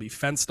to it. It'll be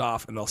fenced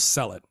off, and they'll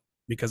sell it,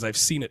 because I've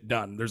seen it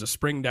done. There's a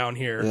spring down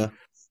here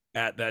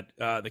at that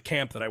the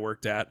camp that I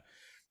worked at,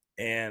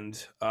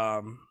 and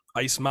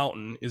Ice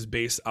Mountain is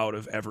based out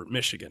of Everett,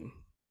 Michigan.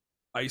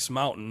 Ice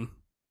Mountain,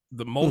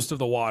 the most of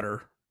the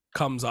water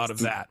comes out of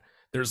that.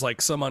 There's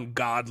like some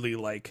ungodly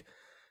like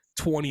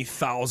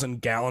 20,000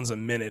 gallons a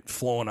minute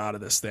flowing out of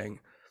this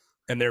thing,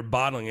 and they're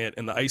bottling it,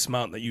 and the Ice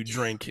Mountain that you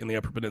drink in the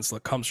Upper Peninsula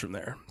comes from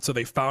there. So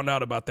they found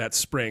out about that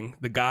spring.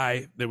 The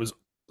guy that was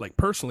like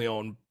personally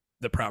owned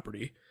the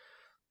property,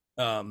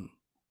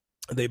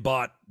 they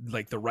bought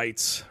like the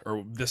rights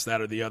or this, that,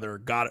 or the other,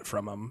 got it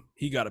from him.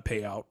 He got a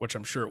payout, which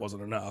I'm sure it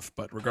wasn't enough,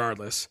 but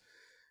regardless.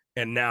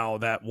 And now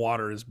that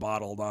water is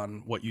bottled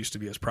on what used to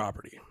be his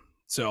property.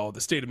 So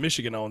the state of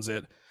Michigan owns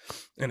it.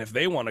 And if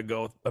they want to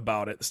go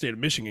about it, the state of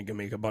Michigan can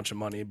make a bunch of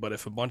money. But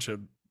if a bunch of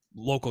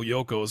local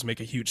yokos make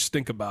a huge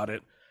stink about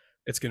it,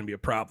 it's going to be a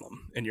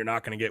problem. And you're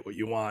not going to get what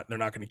you want. They're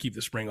not going to keep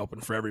the spring open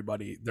for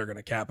everybody. They're going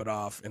to cap it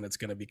off, and there's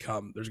going to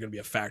be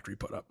a factory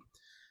put up.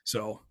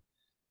 So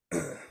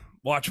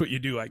watch what you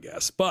do, I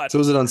guess. But so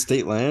is it on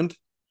state land?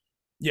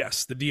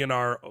 Yes, the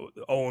DNR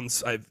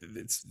owns.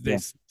 They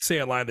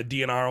say online the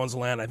DNR owns the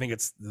land. I think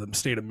it's the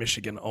state of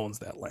Michigan owns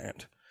that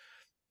land.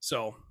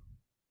 So,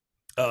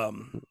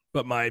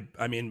 but my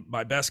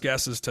best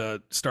guess is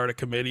to start a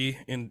committee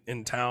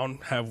in town,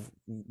 have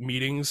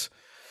meetings,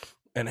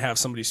 and have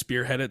somebody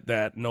spearhead it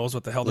that knows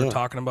what the hell they're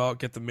talking about.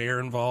 Get the mayor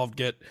involved.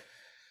 Get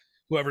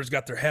whoever's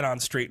got their head on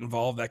straight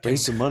involved. That can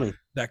raise some money.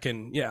 That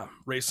can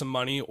raise some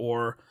money,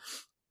 or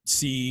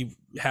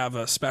have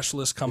a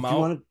specialist come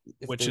out,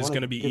 which is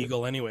going to be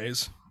Eagle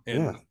anyways,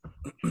 and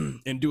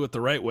and do it the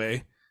right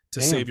way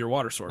to save your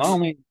water source. Not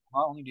only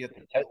do you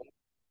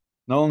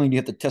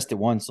have to test it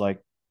once,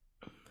 like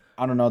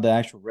I don't know the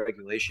actual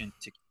regulation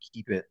to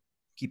keep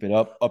it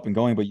up and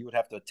going, but you would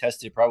have to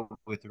test it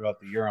probably throughout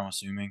the year, I'm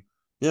assuming.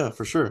 Yeah,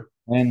 for sure.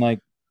 And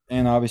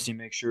obviously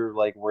make sure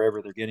like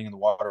wherever they're getting the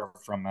water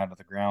from out of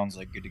the ground's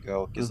like good to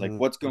go, because like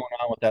what's going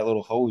on with that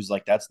little hose,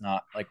 like that's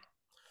not like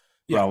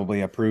probably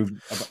an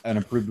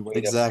approved way.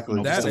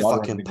 Exactly. That's a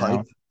fucking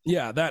pipe.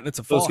 Yeah, that it's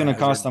a. So it's going to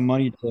cost them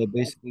money to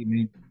basically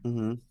make.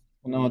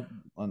 No,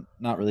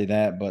 not really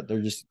that, but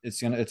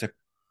it's a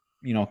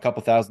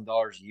couple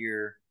 $1,000s a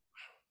year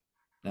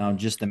now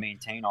just to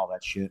maintain all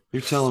that shit.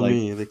 You're telling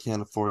me they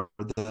can't afford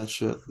that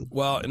shit?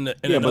 Well, and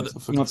another,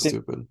 but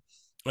stupid.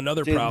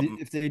 Another problem.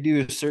 If they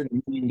do a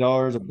certain $1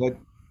 million,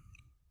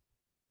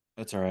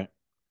 that's all right.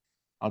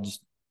 I'll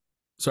just.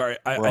 Sorry,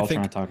 We're I all trying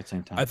think to talk at the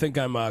same time. I think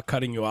I'm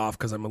cutting you off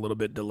because I'm a little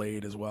bit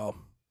delayed as well.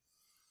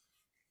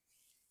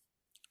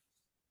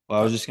 Well,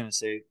 I was just gonna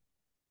say,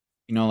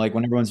 like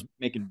when everyone's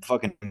making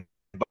fucking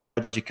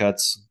budget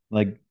cuts,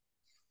 like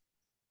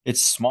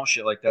it's small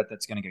shit like that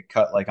that's gonna get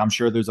cut. Like I'm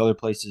sure there's other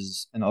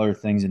places and other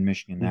things in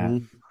Michigan that,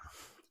 Mhm.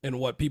 And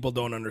what people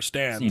don't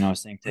understand,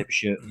 same type of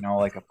shit.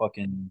 Like a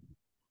fucking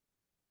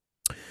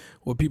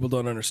what people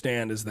don't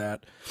understand is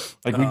that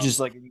like we just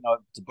like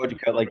it's a budget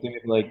cut. Like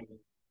they like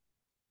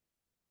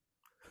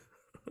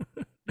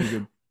you're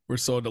good. we're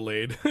so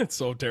delayed. It's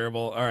so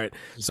terrible. All right.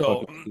 Just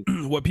So fucking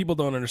stupid. what people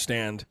don't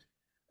understand,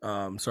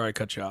 sorry I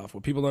cut you off.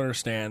 What people don't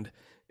understand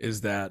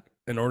is that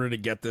in order to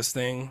get this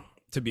thing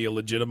to be a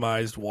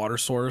legitimized water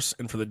source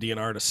and for the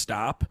DNR to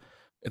stop,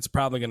 it's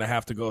probably going to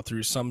have to go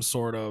through some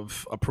sort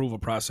of approval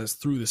process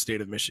through the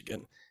state of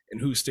Michigan. And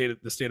who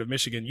the state of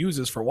Michigan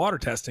uses for water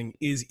testing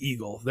is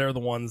Eagle. They're the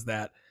ones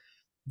that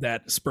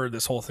spurred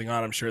this whole thing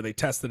on. I'm sure they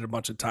tested it a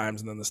bunch of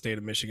times, and then the state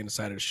of Michigan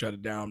decided to shut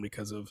it down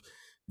because of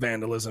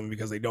vandalism,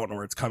 because they don't know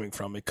where it's coming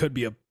from. It could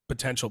be a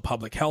potential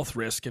public health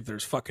risk if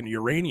there's fucking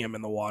uranium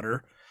in the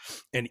water.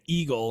 And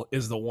Eagle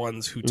is the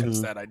ones who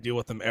test that. I deal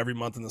with them every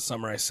month in the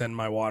summer. I send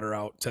my water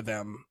out to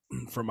them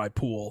for my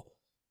pool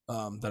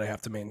that I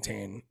have to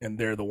maintain, and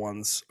they're the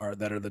ones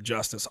that are the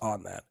justice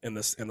on that. And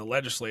the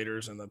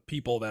legislators and the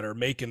people that are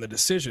making the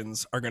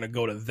decisions are going to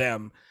go to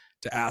them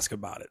to ask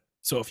about it.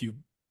 So if you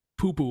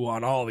poo-poo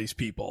on all these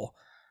people,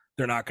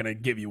 they're not going to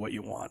give you what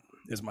you want.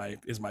 Is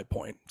my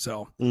point.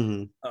 So,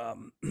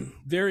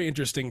 very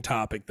interesting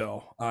topic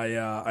though.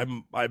 I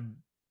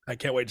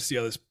can't wait to see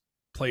how this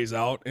plays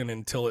out, and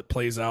until it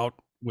plays out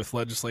with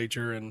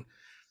legislature and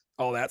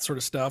all that sort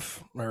of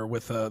stuff, or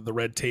with the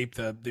red tape,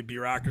 the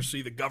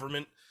bureaucracy, the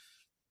government.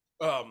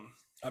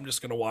 I'm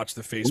just gonna watch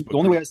the Facebook. The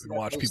only way I see and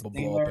watch people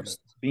blow up in it.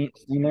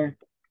 Staying there.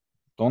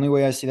 The only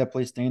way I see that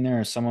place staying there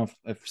is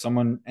if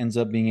someone ends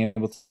up being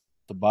able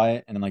to buy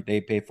it and then like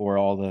they pay for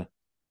all the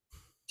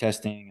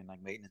testing and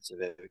like maintenance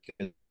of it,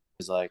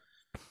 because like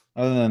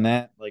other than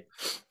that, like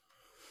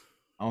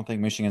I don't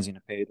think Michigan's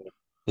gonna pay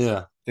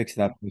to fix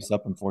that place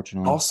up.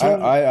 Unfortunately, Also,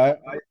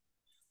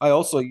 I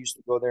also used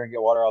to go there and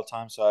get water all the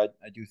time, so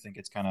I do think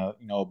it's kind of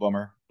a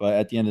bummer. But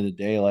at the end of the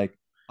day, like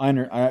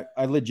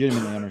I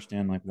legitimately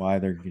understand like why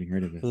they're getting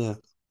rid of it. yeah.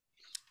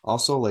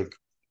 Also, like,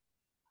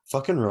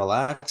 fucking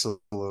relax a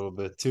little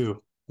bit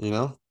too.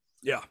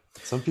 Yeah,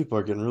 Some people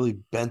are getting really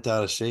bent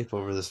out of shape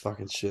over this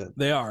fucking shit.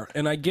 they are,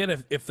 and I get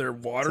if their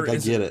water I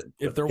get it.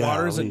 If their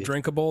water isn't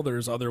drinkable,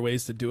 there's other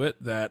ways to do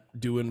it that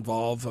do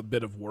involve a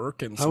bit of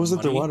work and How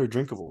isn't their money. water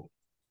drinkable?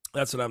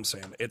 That's what I'm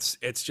saying. It's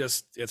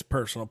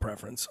personal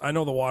preference. I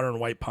know the water in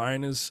White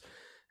Pine has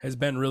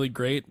been really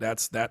great.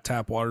 That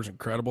tap water is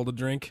incredible to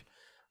drink,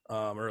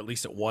 or at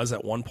least it was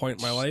at one point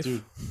in my life.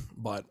 Dude.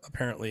 But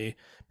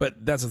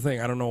that's the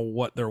thing. I don't know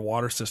what their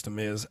water system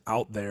is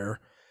out there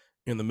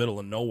in the middle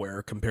of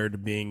nowhere compared to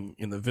being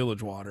in the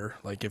village water.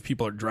 Like if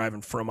people are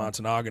driving from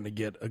Ontonagon to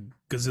get a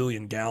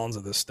gazillion gallons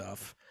of this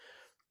stuff,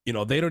 they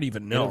don't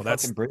even know.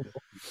 That's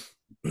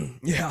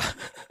yeah.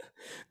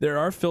 There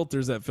are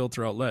filters that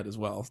filter out lead as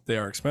well. They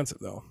are expensive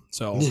though.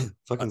 So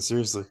fucking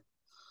seriously.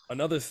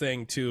 Another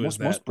thing too is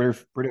that most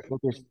Brita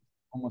filters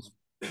almost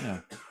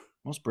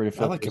most Brita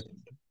filters.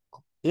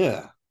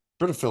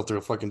 Brita filter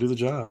will fucking do the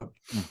job.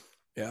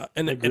 Yeah,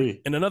 and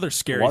another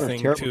scary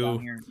thing too.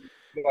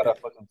 We got a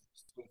fucking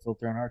sweet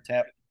filter on our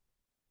tap.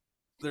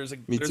 There's a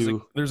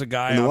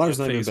guy and the on water's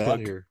the not even bad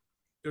Facebook. here.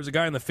 There's a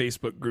guy in the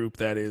Facebook group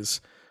that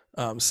is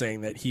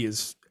saying that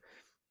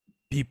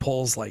he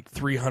pulls like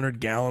 300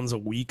 gallons a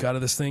week out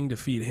of this thing to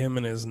feed him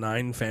and his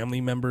 9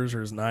 family members or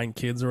his 9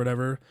 kids or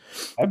whatever.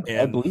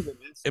 I believe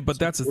it. But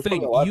that's the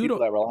thing. You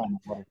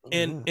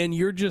don't. And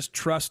you're just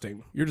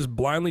trusting. You're just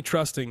blindly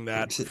trusting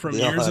that from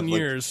years and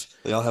years.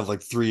 They all have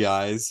like 3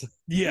 eyes.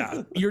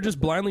 Yeah, you're just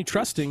blindly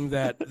trusting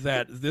that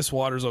this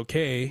water's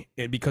okay,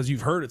 and because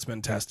you've heard it's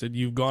been tested,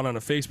 you've gone on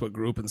a Facebook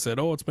group and said,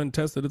 "Oh, it's been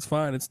tested. It's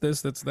fine. It's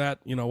this. That's that.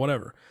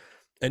 Whatever."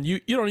 And you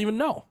don't even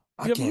know.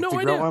 You have no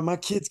idea why my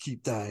kids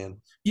keep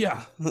dying.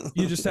 Yeah,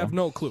 you just have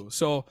no clue.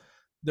 So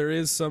there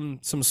is some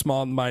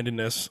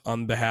small-mindedness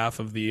on behalf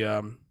of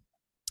the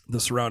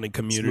surrounding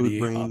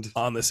community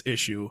on this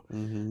issue.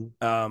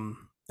 Mm-hmm.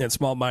 And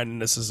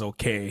small-mindedness is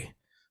okay.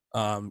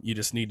 You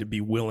just need to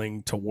be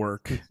willing to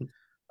work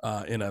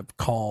in a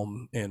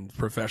calm and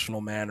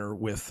professional manner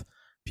with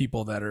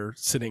people that are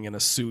sitting in a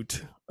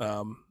suit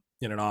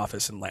in an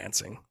office in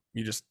Lansing.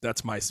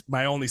 That's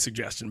my only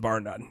suggestion,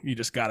 bar none. You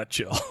just gotta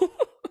chill.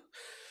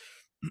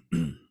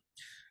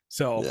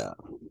 So yeah,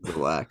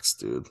 relax,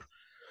 dude.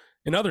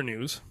 In other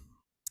news,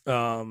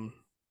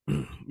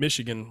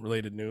 Michigan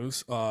related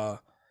news,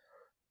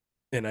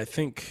 and I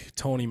think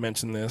Tony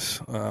mentioned this.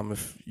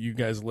 If you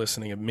guys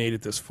listening have made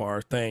it this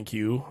far, thank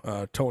you.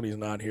 Tony's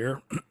not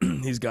here.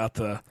 He's got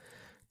the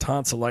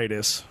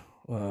tonsillitis.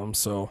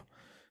 So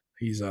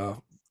he's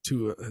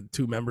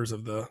two members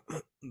of the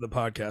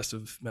podcast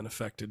have been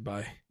affected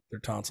by their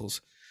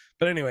tonsils.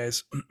 But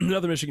anyways,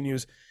 another Michigan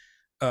news.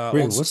 Wait,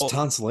 what's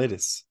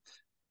tonsillitis?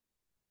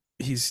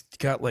 he's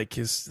got like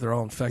they're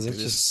all infected.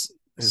 Is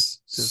it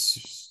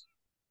just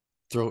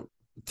throat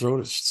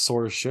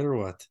sore as shit or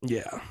what?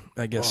 Yeah,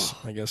 I guess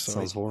so.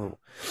 Sounds horrible.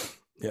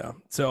 Yeah.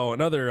 So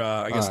another,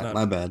 I guess right,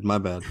 not. My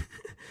bad.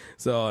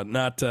 So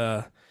not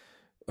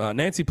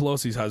Nancy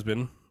Pelosi's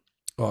husband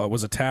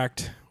was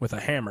attacked with a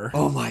hammer.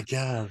 Oh my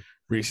God.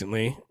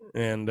 Recently,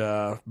 and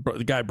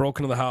the guy broke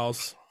into the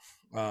house.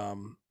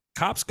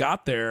 Cops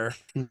got there,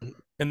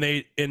 and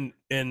they and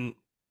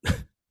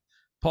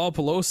Paul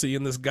Pelosi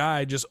and this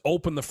guy just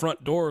opened the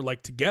front door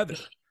like together,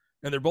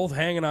 and they're both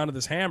hanging onto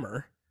this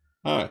hammer.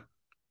 All right.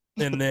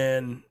 And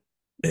then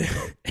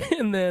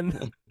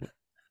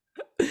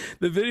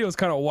the video is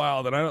kind of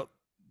wild, and I don't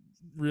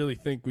really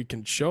think we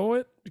can show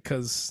it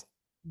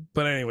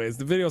but anyways,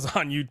 the video's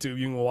on YouTube.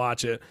 You can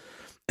watch it.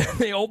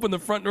 They open the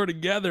front door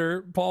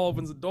together. Paul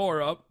opens the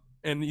door up,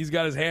 and he's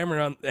got his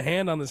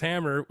hand on this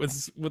hammer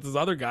with his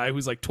other guy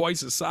who's like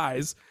twice his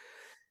size.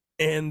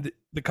 And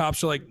the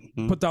cops are like,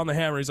 put down the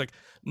hammer. He's like,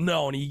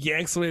 no, and he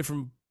yanks away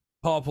from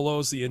Paul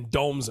Pelosi and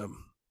domes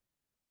him.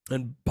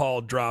 And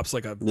Paul drops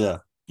like a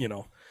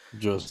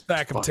just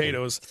stack of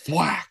potatoes.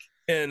 Whack.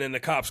 And then the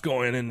cops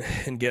go in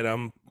and get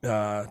him.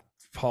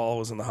 Paul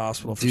was in the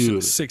hospital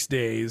for 6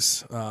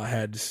 days.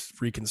 Had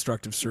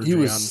reconstructive surgery. He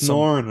was on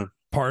snoring.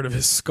 Part of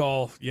his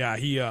skull. Yeah,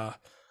 he and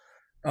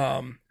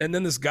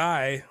then this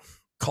guy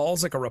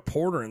calls like a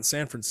reporter in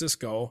San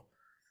Francisco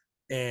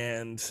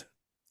and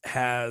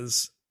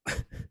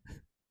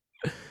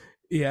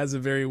he has a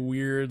very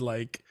weird,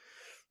 like,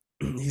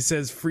 he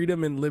says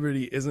freedom and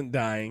liberty isn't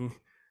dying.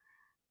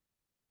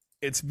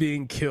 It's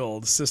being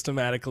killed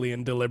systematically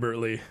and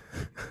deliberately.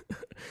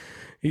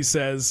 He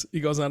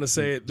goes on to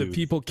say the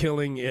people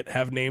killing it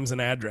have names and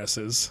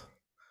addresses.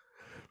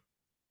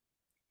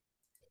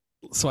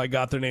 So I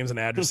got their names and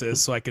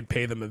addresses so I could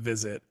pay them a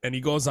visit. And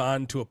he goes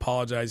on to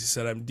apologize. He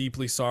said, I'm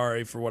deeply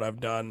sorry for what I've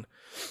done.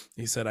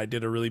 He said, I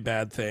did a really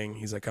bad thing.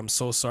 He's like, I'm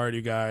so sorry to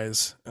you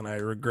guys. And I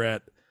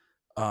regret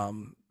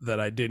that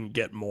I didn't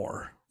get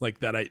more. Like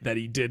that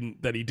he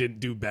didn't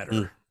do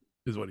better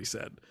is what he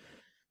said.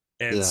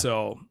 And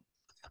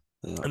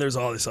and there's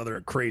all this other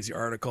crazy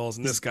articles.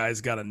 And this guy's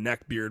got a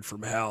neck beard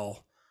from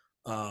hell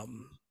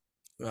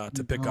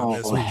to pick on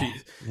this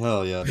piece.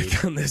 Hell yeah,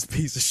 pick on this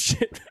piece of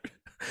shit.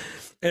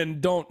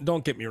 And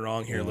don't get me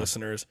wrong here,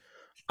 listeners.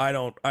 I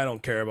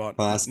don't care about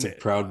plastic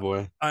Proud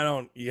Boy. I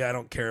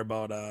don't care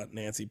about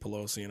Nancy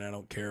Pelosi, and I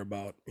don't care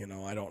about,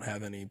 I don't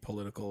have any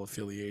political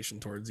affiliation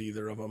towards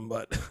either of them,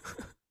 but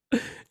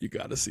you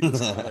got to see this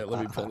guy. Let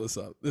me pull this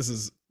up. This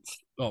is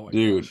oh my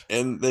gosh.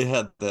 And they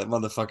had that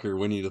motherfucker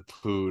Winnie the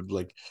Pooh,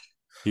 like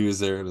he was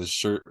there and his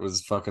shirt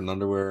was fucking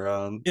underwear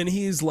on. And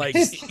he's like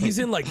he's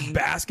in like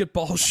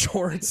basketball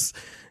shorts.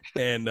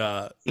 And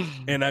I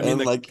mean,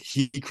 like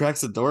he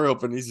cracks the door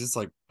open. He's just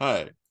like,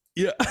 "Hi."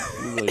 Yeah.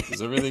 He's like,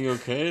 "Is everything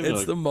okay?" And it's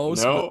like, the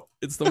most. No.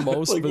 It's the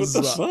most like,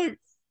 bizarre. What the fuck?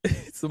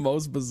 It's the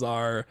most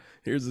bizarre.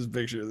 Here's this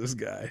picture of this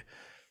guy,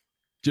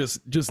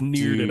 just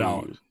neared it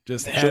out,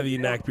 just heavy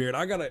neck beard.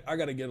 I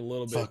gotta get a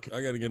little bit. Fuck.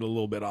 I gotta get a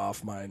little bit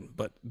off mine,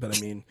 but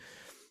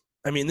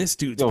I mean, this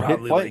dude's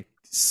probably like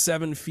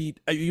 7 feet.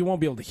 You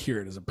won't be able to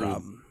hear it as a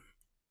problem.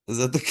 Is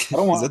that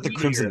the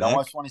Crimson Neck? I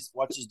want to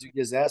watch this dude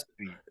get his ass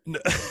beat. No,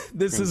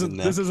 this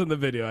isn't the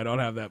video. I don't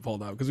have that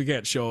pulled up because we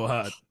can't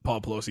show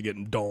Paul Pelosi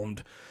getting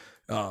domed.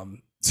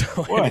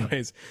 So,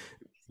 anyways,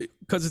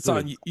 because it's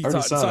on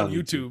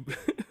YouTube.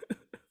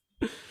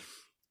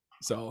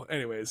 So,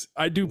 anyways,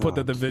 I do put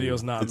that the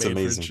video's not made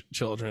amazing. For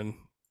children.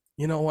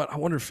 You know what? I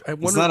wonder.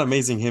 It's not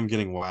amazing him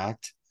getting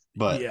whacked,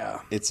 but yeah,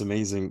 it's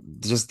amazing.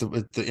 Just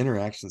the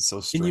interaction is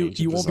so strange. And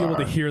you won't be able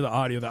to hear the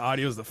audio. The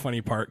audio is the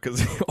funny part because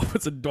he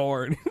opens a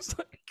door and he's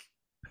like,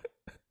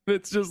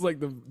 it's just like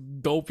the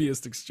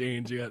dopiest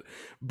exchange. You got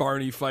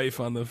Barney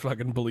Fife on the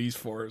fucking police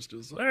force,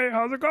 just hey,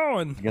 how's it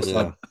going? I guess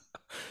so.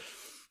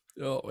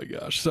 Oh my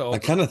gosh! So I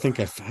kind of think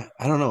I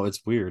don't know.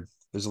 It's weird.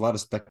 There's a lot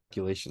of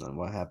speculation on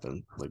what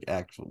happened, like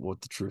what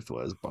the truth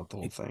was about the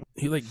whole thing.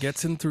 He like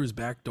gets in through his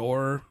back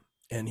door,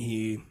 and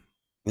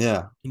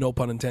no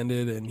pun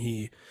intended,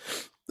 and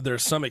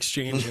there's some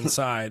exchange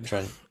inside,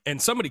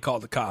 and somebody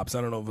called the cops.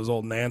 I don't know if it was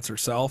old Nance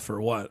herself or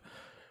what.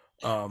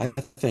 I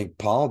think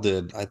Paul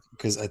did,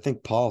 because I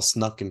think Paul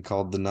snuck and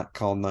called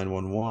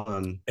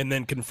 911, and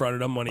then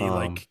confronted him when he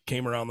like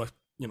came around the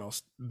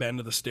bend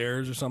of the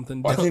stairs or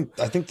something. I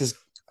think this.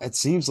 It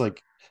seems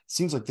like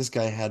this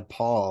guy had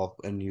Paul,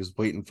 and he was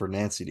waiting for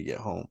Nancy to get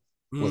home.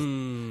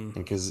 And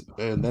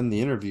then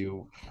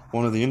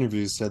one of the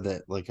interviews said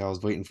that like I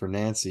was waiting for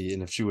Nancy,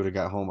 and if she would have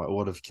got home, I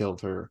would have killed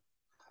her.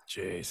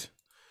 Jeez.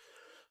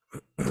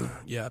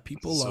 Yeah,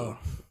 people.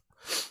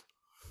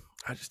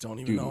 I just don't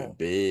even know.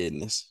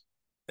 Business.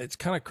 It's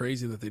kind of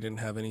crazy that they didn't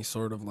have any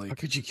sort of like. How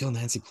could you kill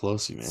Nancy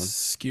Pelosi, man?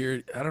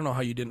 Scared. I don't know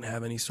how you didn't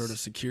have any sort of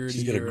security.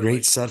 She's got a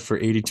great set for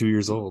 82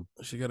 years old.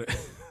 She got a.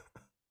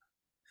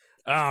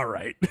 All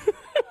right,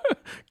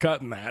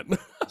 cutting that.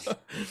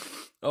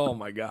 Oh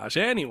my gosh.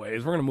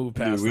 Anyways, we're gonna move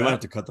past. We might have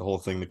to cut the whole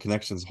thing. The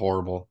connection's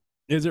horrible.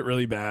 Is it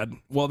really bad?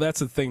 Well,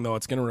 that's the thing though.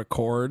 It's gonna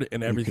record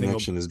and everything. The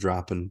connection is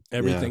dropping.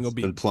 Everything will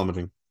be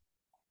plummeting.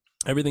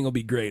 Everything will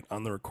be great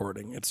on the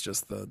recording. It's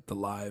just the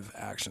live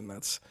action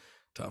that's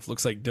tough.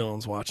 Looks like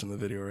Dylan's watching the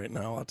video right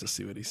now. I'll have to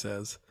see what he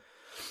says.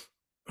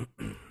 All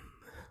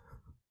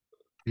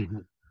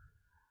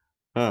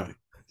right.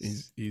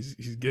 He's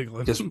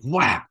giggling. Just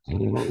whap.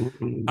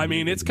 I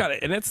mean, it's kind of,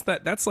 and it's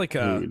that's like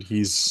a Dude,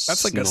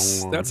 that's like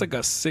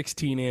a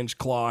 16-inch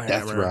claw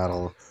death hammer.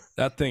 rattle.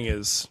 That thing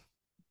is,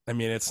 I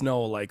mean, it's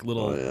no like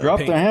little Drop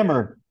the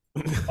hammer.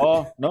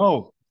 Oh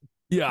no.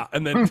 Yeah,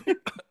 and then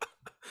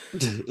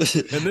and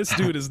this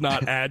dude is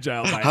not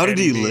agile. How did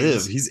he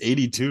live? He's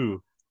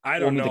 82. I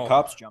don't know. The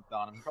cops jumped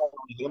on him. He probably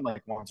only hit him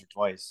like once or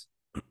twice.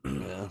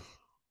 Yeah.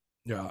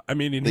 Yeah, I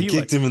mean, and they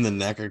kicked him in the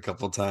neck a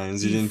couple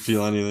times. He didn't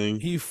feel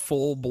anything. He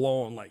full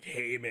blown like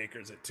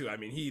haymakers it too. I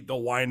mean, the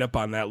wind up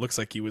on that looks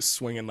like he was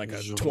swinging like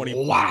a 20,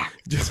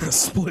 just a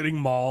splitting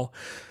maul.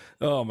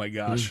 Oh my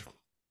gosh.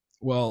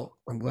 Well,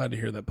 I'm glad to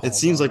hear that. It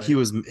seems like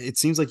It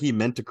seems like he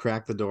meant to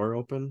crack the door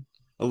open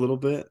a little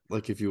bit.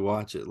 Like if you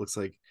watch it, it looks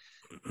like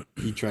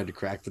he tried to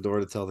crack the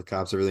door to tell the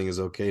cops everything is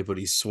okay, but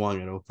he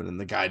swung it open,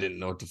 and the guy didn't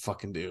know what to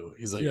fucking do.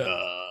 He's like,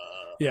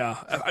 Yeah,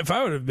 if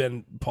I would have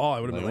been Paul, I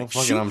would have been like,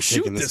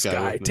 shoot this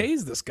guy,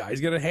 tase this guy.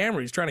 He's got a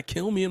hammer. He's trying to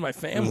kill me and my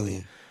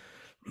family.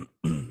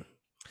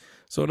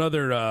 So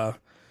another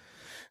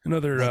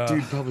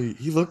dude probably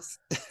he looks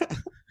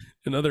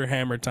another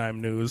Hammer Time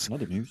news.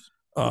 Another news.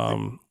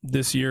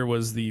 This year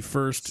was the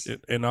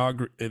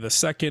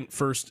second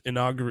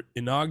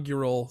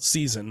inaugural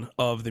season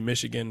of the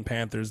Michigan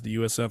Panthers, the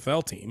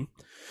USFL team,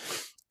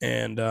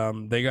 and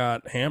they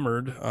got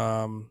hammered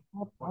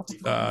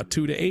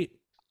 2-8.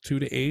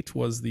 2-8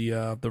 was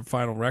the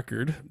final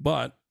record,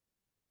 but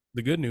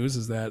the good news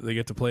is that they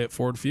get to play at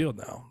Ford Field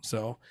now.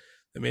 So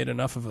they made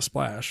enough of a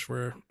splash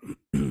where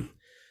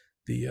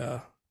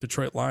the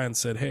Detroit Lions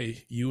said,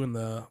 "Hey, you and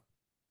the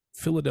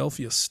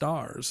Philadelphia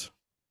Stars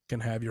can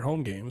have your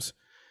home games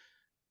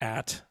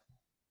at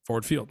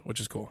Ford Field,"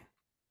 which is cool.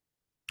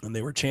 And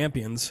they were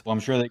champions. Well, I'm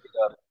sure they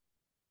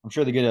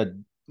get a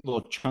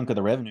little chunk of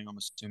the revenue, I'm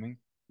assuming.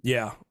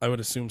 Yeah, I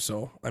would assume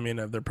so. I mean,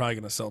 they're probably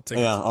going to sell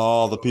tickets. Yeah,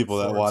 all the people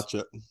that watch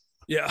it.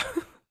 Yeah.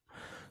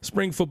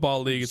 Spring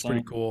Football League, it's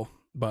pretty cool.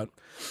 But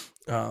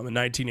in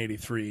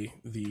 1983,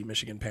 the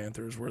Michigan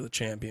Panthers were the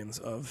champions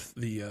of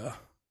the, I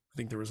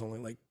think there was only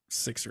like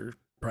 6 or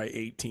probably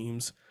 8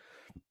 teams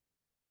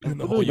in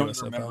the whole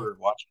USFL. Remember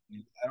watching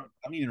it. I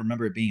don't even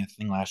remember it being a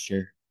thing last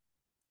year.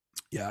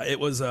 Yeah,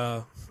 it was.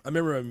 I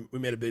remember we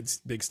made a big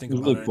stink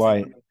about it.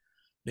 Quiet.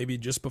 Maybe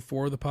just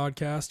before the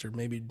podcast or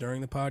maybe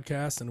during the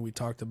podcast, and we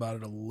talked about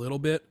it a little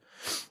bit.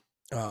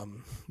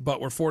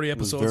 But we're 40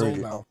 episodes old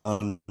now.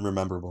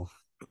 Unrememberable.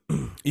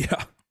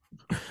 Yeah.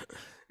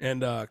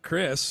 And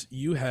Chris,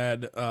 you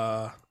had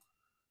brought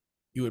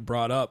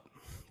up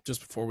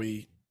just before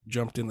we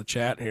jumped in the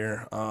chat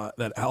here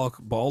that Alec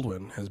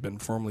Baldwin has been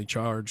formally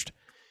charged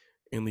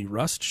in the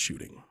Rust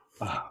shooting.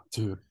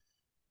 Dude,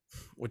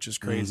 which is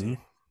crazy.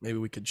 Mm-hmm. Maybe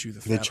we could chew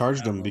the fat. They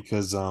charged him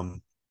because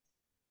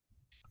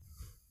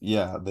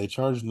they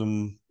charged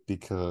him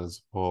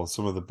because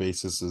some of the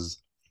basis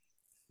is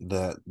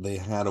that they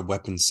had a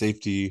weapon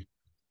safety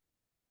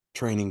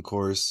training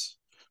course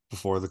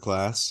before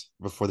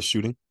the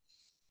shooting,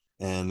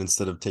 and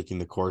instead of taking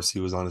the course, he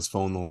was on his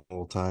phone the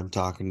whole time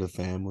talking to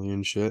family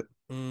and shit,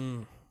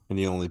 and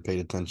he only paid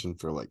attention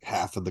for like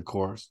half of the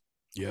course.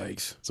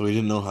 Yikes. So he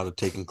didn't know how to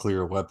take and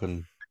clear a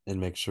weapon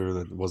and make sure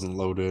that it wasn't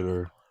loaded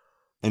or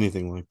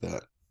anything like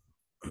that.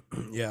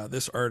 Yeah,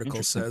 this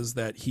article says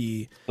that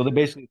So they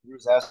basically threw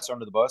his ass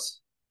under the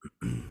bus.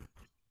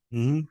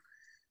 Mm-hmm.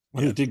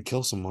 Well, he did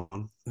kill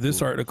someone.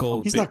 This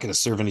article, he's not going to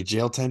serve any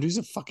jail time. He's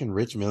a fucking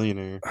rich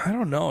millionaire. I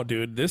don't know,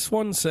 dude. This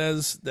one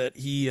says that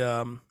he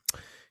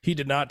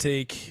did not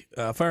take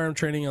firearm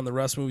training on the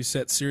Rust movie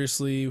set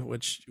seriously,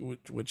 which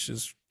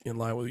is in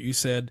line with what you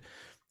said,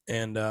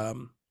 and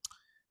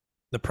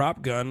the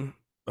prop gun.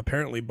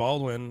 Apparently,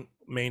 Baldwin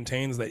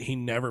maintains that he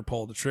never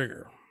pulled the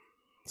trigger.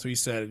 So he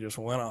said it just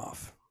went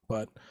off,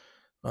 but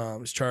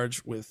was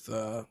charged with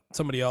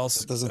somebody else.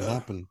 That doesn't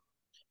happen.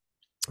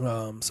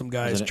 Some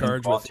guy is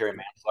charged with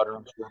manslaughter.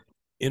 I'm sure.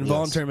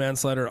 Involuntary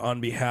manslaughter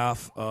on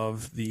behalf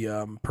of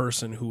the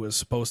person who was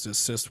supposed to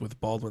assist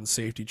with Baldwin's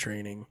safety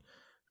training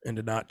and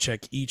did not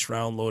check each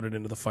round loaded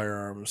into the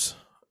firearms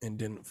and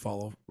didn't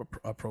follow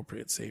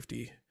appropriate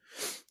safety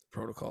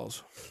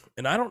protocols.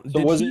 And I don't.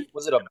 So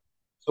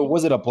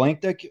was it a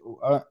blank deck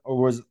or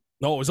was?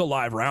 No, it was a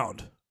live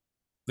round.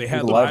 They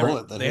had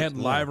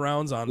live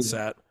rounds on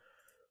set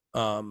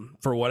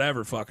for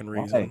whatever fucking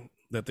reason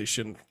that they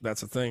shouldn't.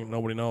 That's the thing.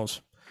 Nobody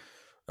knows.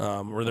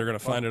 Or they're going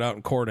to find it out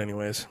in court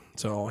anyways.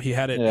 So he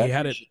had it.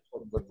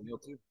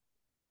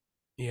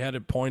 He had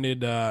it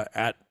pointed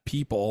at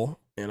people,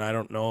 and I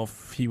don't know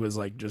if he was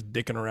like just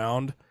dicking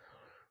around.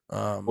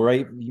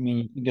 Right? You mean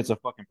you think it's a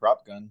fucking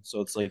prop gun? So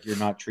it's like you're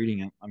not treating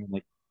it. I mean,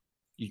 like,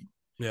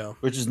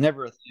 which is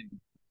never a thing.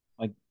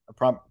 Like a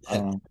prop. I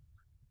don't know.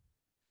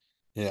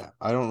 Yeah,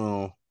 I don't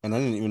know. And I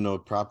didn't even know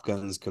prop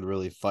guns could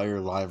really fire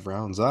live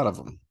rounds out of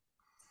them.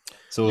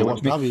 So Yeah, it which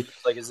makes probably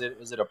like, is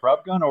it a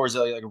prop gun or is it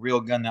like a real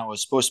gun that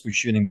was supposed to be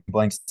shooting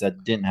blanks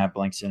that didn't have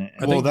blanks in it?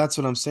 I well, think- that's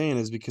what I'm saying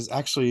is because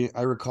actually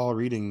I recall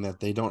reading that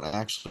they don't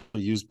actually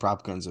use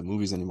prop guns in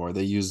movies anymore.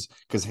 They use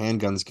because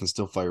handguns can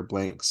still fire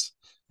blanks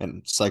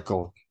and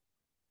cycle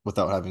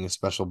without having a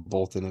special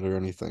bolt in it or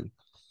anything.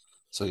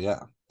 So yeah,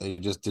 they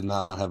just did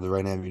not have the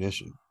right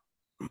ammunition.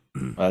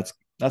 That's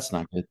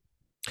not good.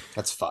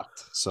 That's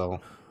fucked. So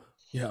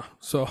Yeah.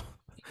 So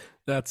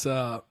that's you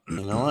know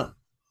what?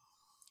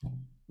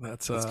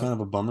 that's It's kind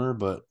of a bummer,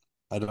 but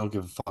I don't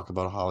give a fuck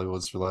about a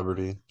Hollywood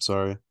celebrity.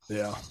 Sorry.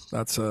 yeah,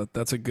 that's a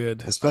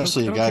good,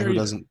 Especially I a don't guy care who either.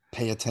 doesn't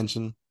pay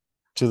attention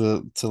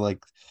to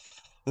like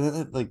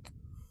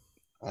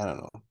I don't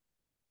know.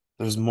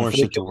 There's I more feel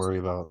shit like to worry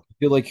about I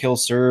feel like he'll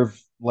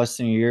serve less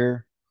than a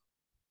year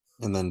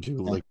and then do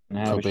like and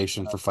have a shit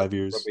probation ton for of 5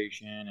 years.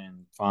 probation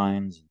and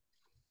fines.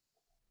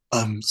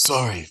 I'm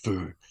sorry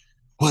for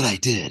what I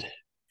did.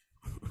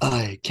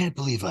 I can't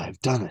believe I've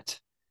done it.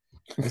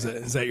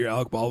 Is that your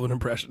Alec Baldwin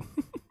impression?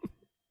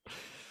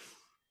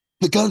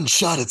 The gun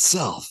shot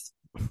itself.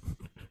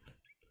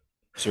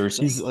 So you're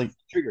saying He's like,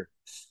 trigger.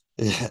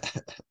 yeah.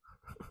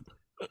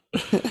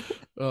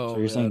 Oh, So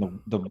you're saying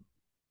the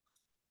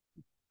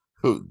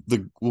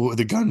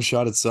The gun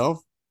shot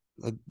itself?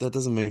 That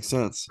doesn't make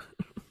sense.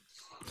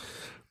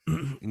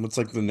 What's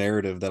like the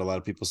narrative that a lot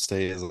of people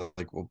say is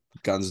like, well,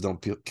 guns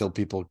don't kill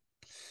people.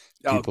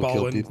 Alec People kill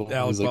Baldwin. people.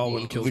 Alec He's like,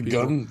 Baldwin well, kills the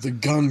people. the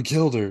gun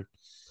killed her.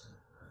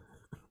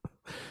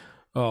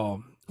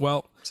 Oh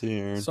well. See,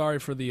 Aaron. Sorry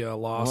for the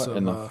loss what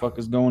in the of fuck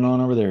is going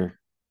on over there?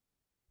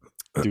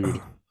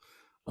 Dude.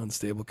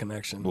 unstable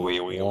connection.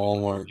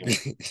 Walmart.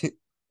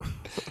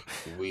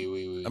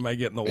 Am I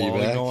getting the Are you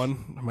Wally back?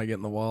 going? Am I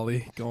getting the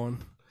Wally going?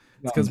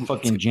 It's Because because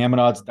fucking jamming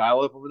odds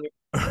dial up over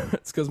there.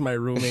 it's because my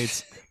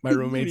roommates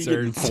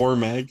Getting 4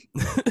 meg.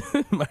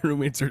 my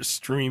roommates are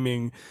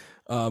streaming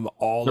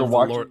all They're of the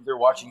Lord. They're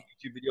watching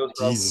YouTube videos.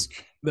 Probably. Jesus.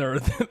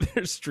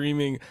 They're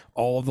streaming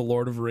all of the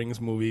Lord of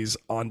Rings movies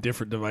on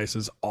different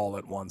devices all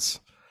at once.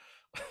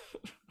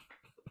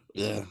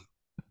 Yeah.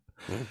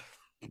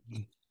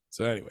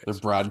 So, They're anyways,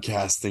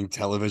 broadcasting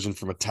television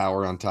from a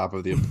tower on top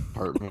of the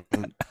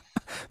apartment.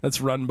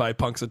 that's run by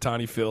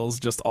Punxsutawney Phil's.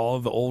 Just all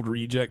of the old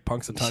reject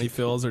Punxsutawney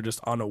Phil's are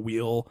just on a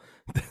wheel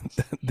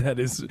that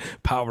is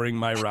powering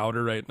my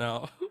router right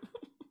now.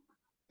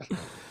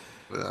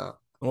 Yeah.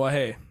 Well,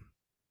 hey,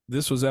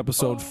 this was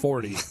episode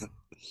 40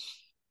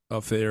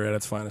 of Failure at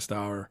its Finest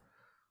Hour.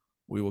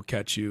 We will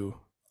catch you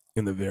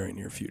in the very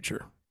near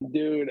future.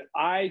 Dude,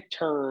 I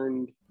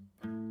turned.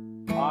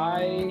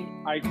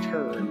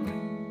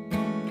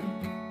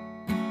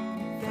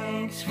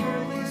 Thanks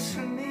for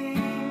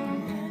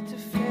listening to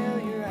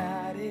Failure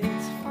at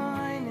its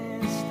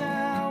Finest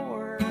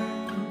Hour.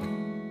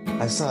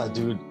 I saw a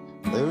dude.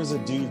 There was a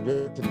dude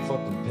ripping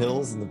fucking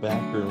pills in the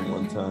back room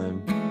one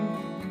time.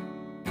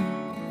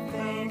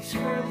 Thanks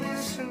for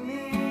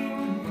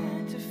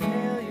listening to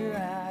Failure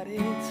at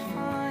its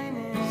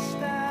Finest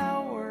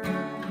Hour.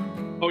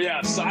 Oh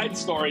yeah, side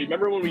story.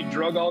 Remember when we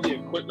drug all the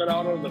equipment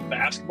out of the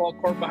basketball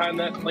court behind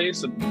that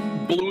place and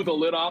blew the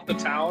lid off the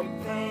town?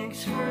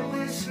 Thanks for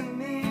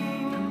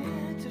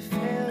listening to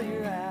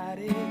Failure at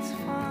its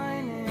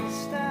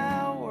Finest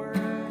Hour.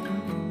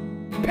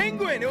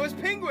 Penguin! It was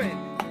Penguin!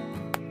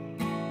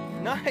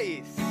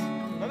 Nice!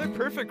 Another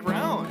perfect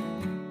round.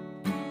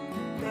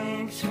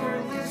 Thanks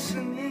for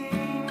listening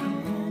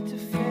to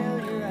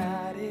Failure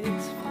at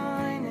its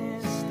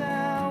Finest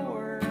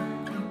Hour.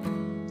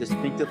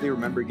 Distinctively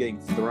remember getting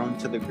thrown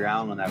to the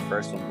ground when that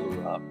first one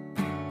blew up.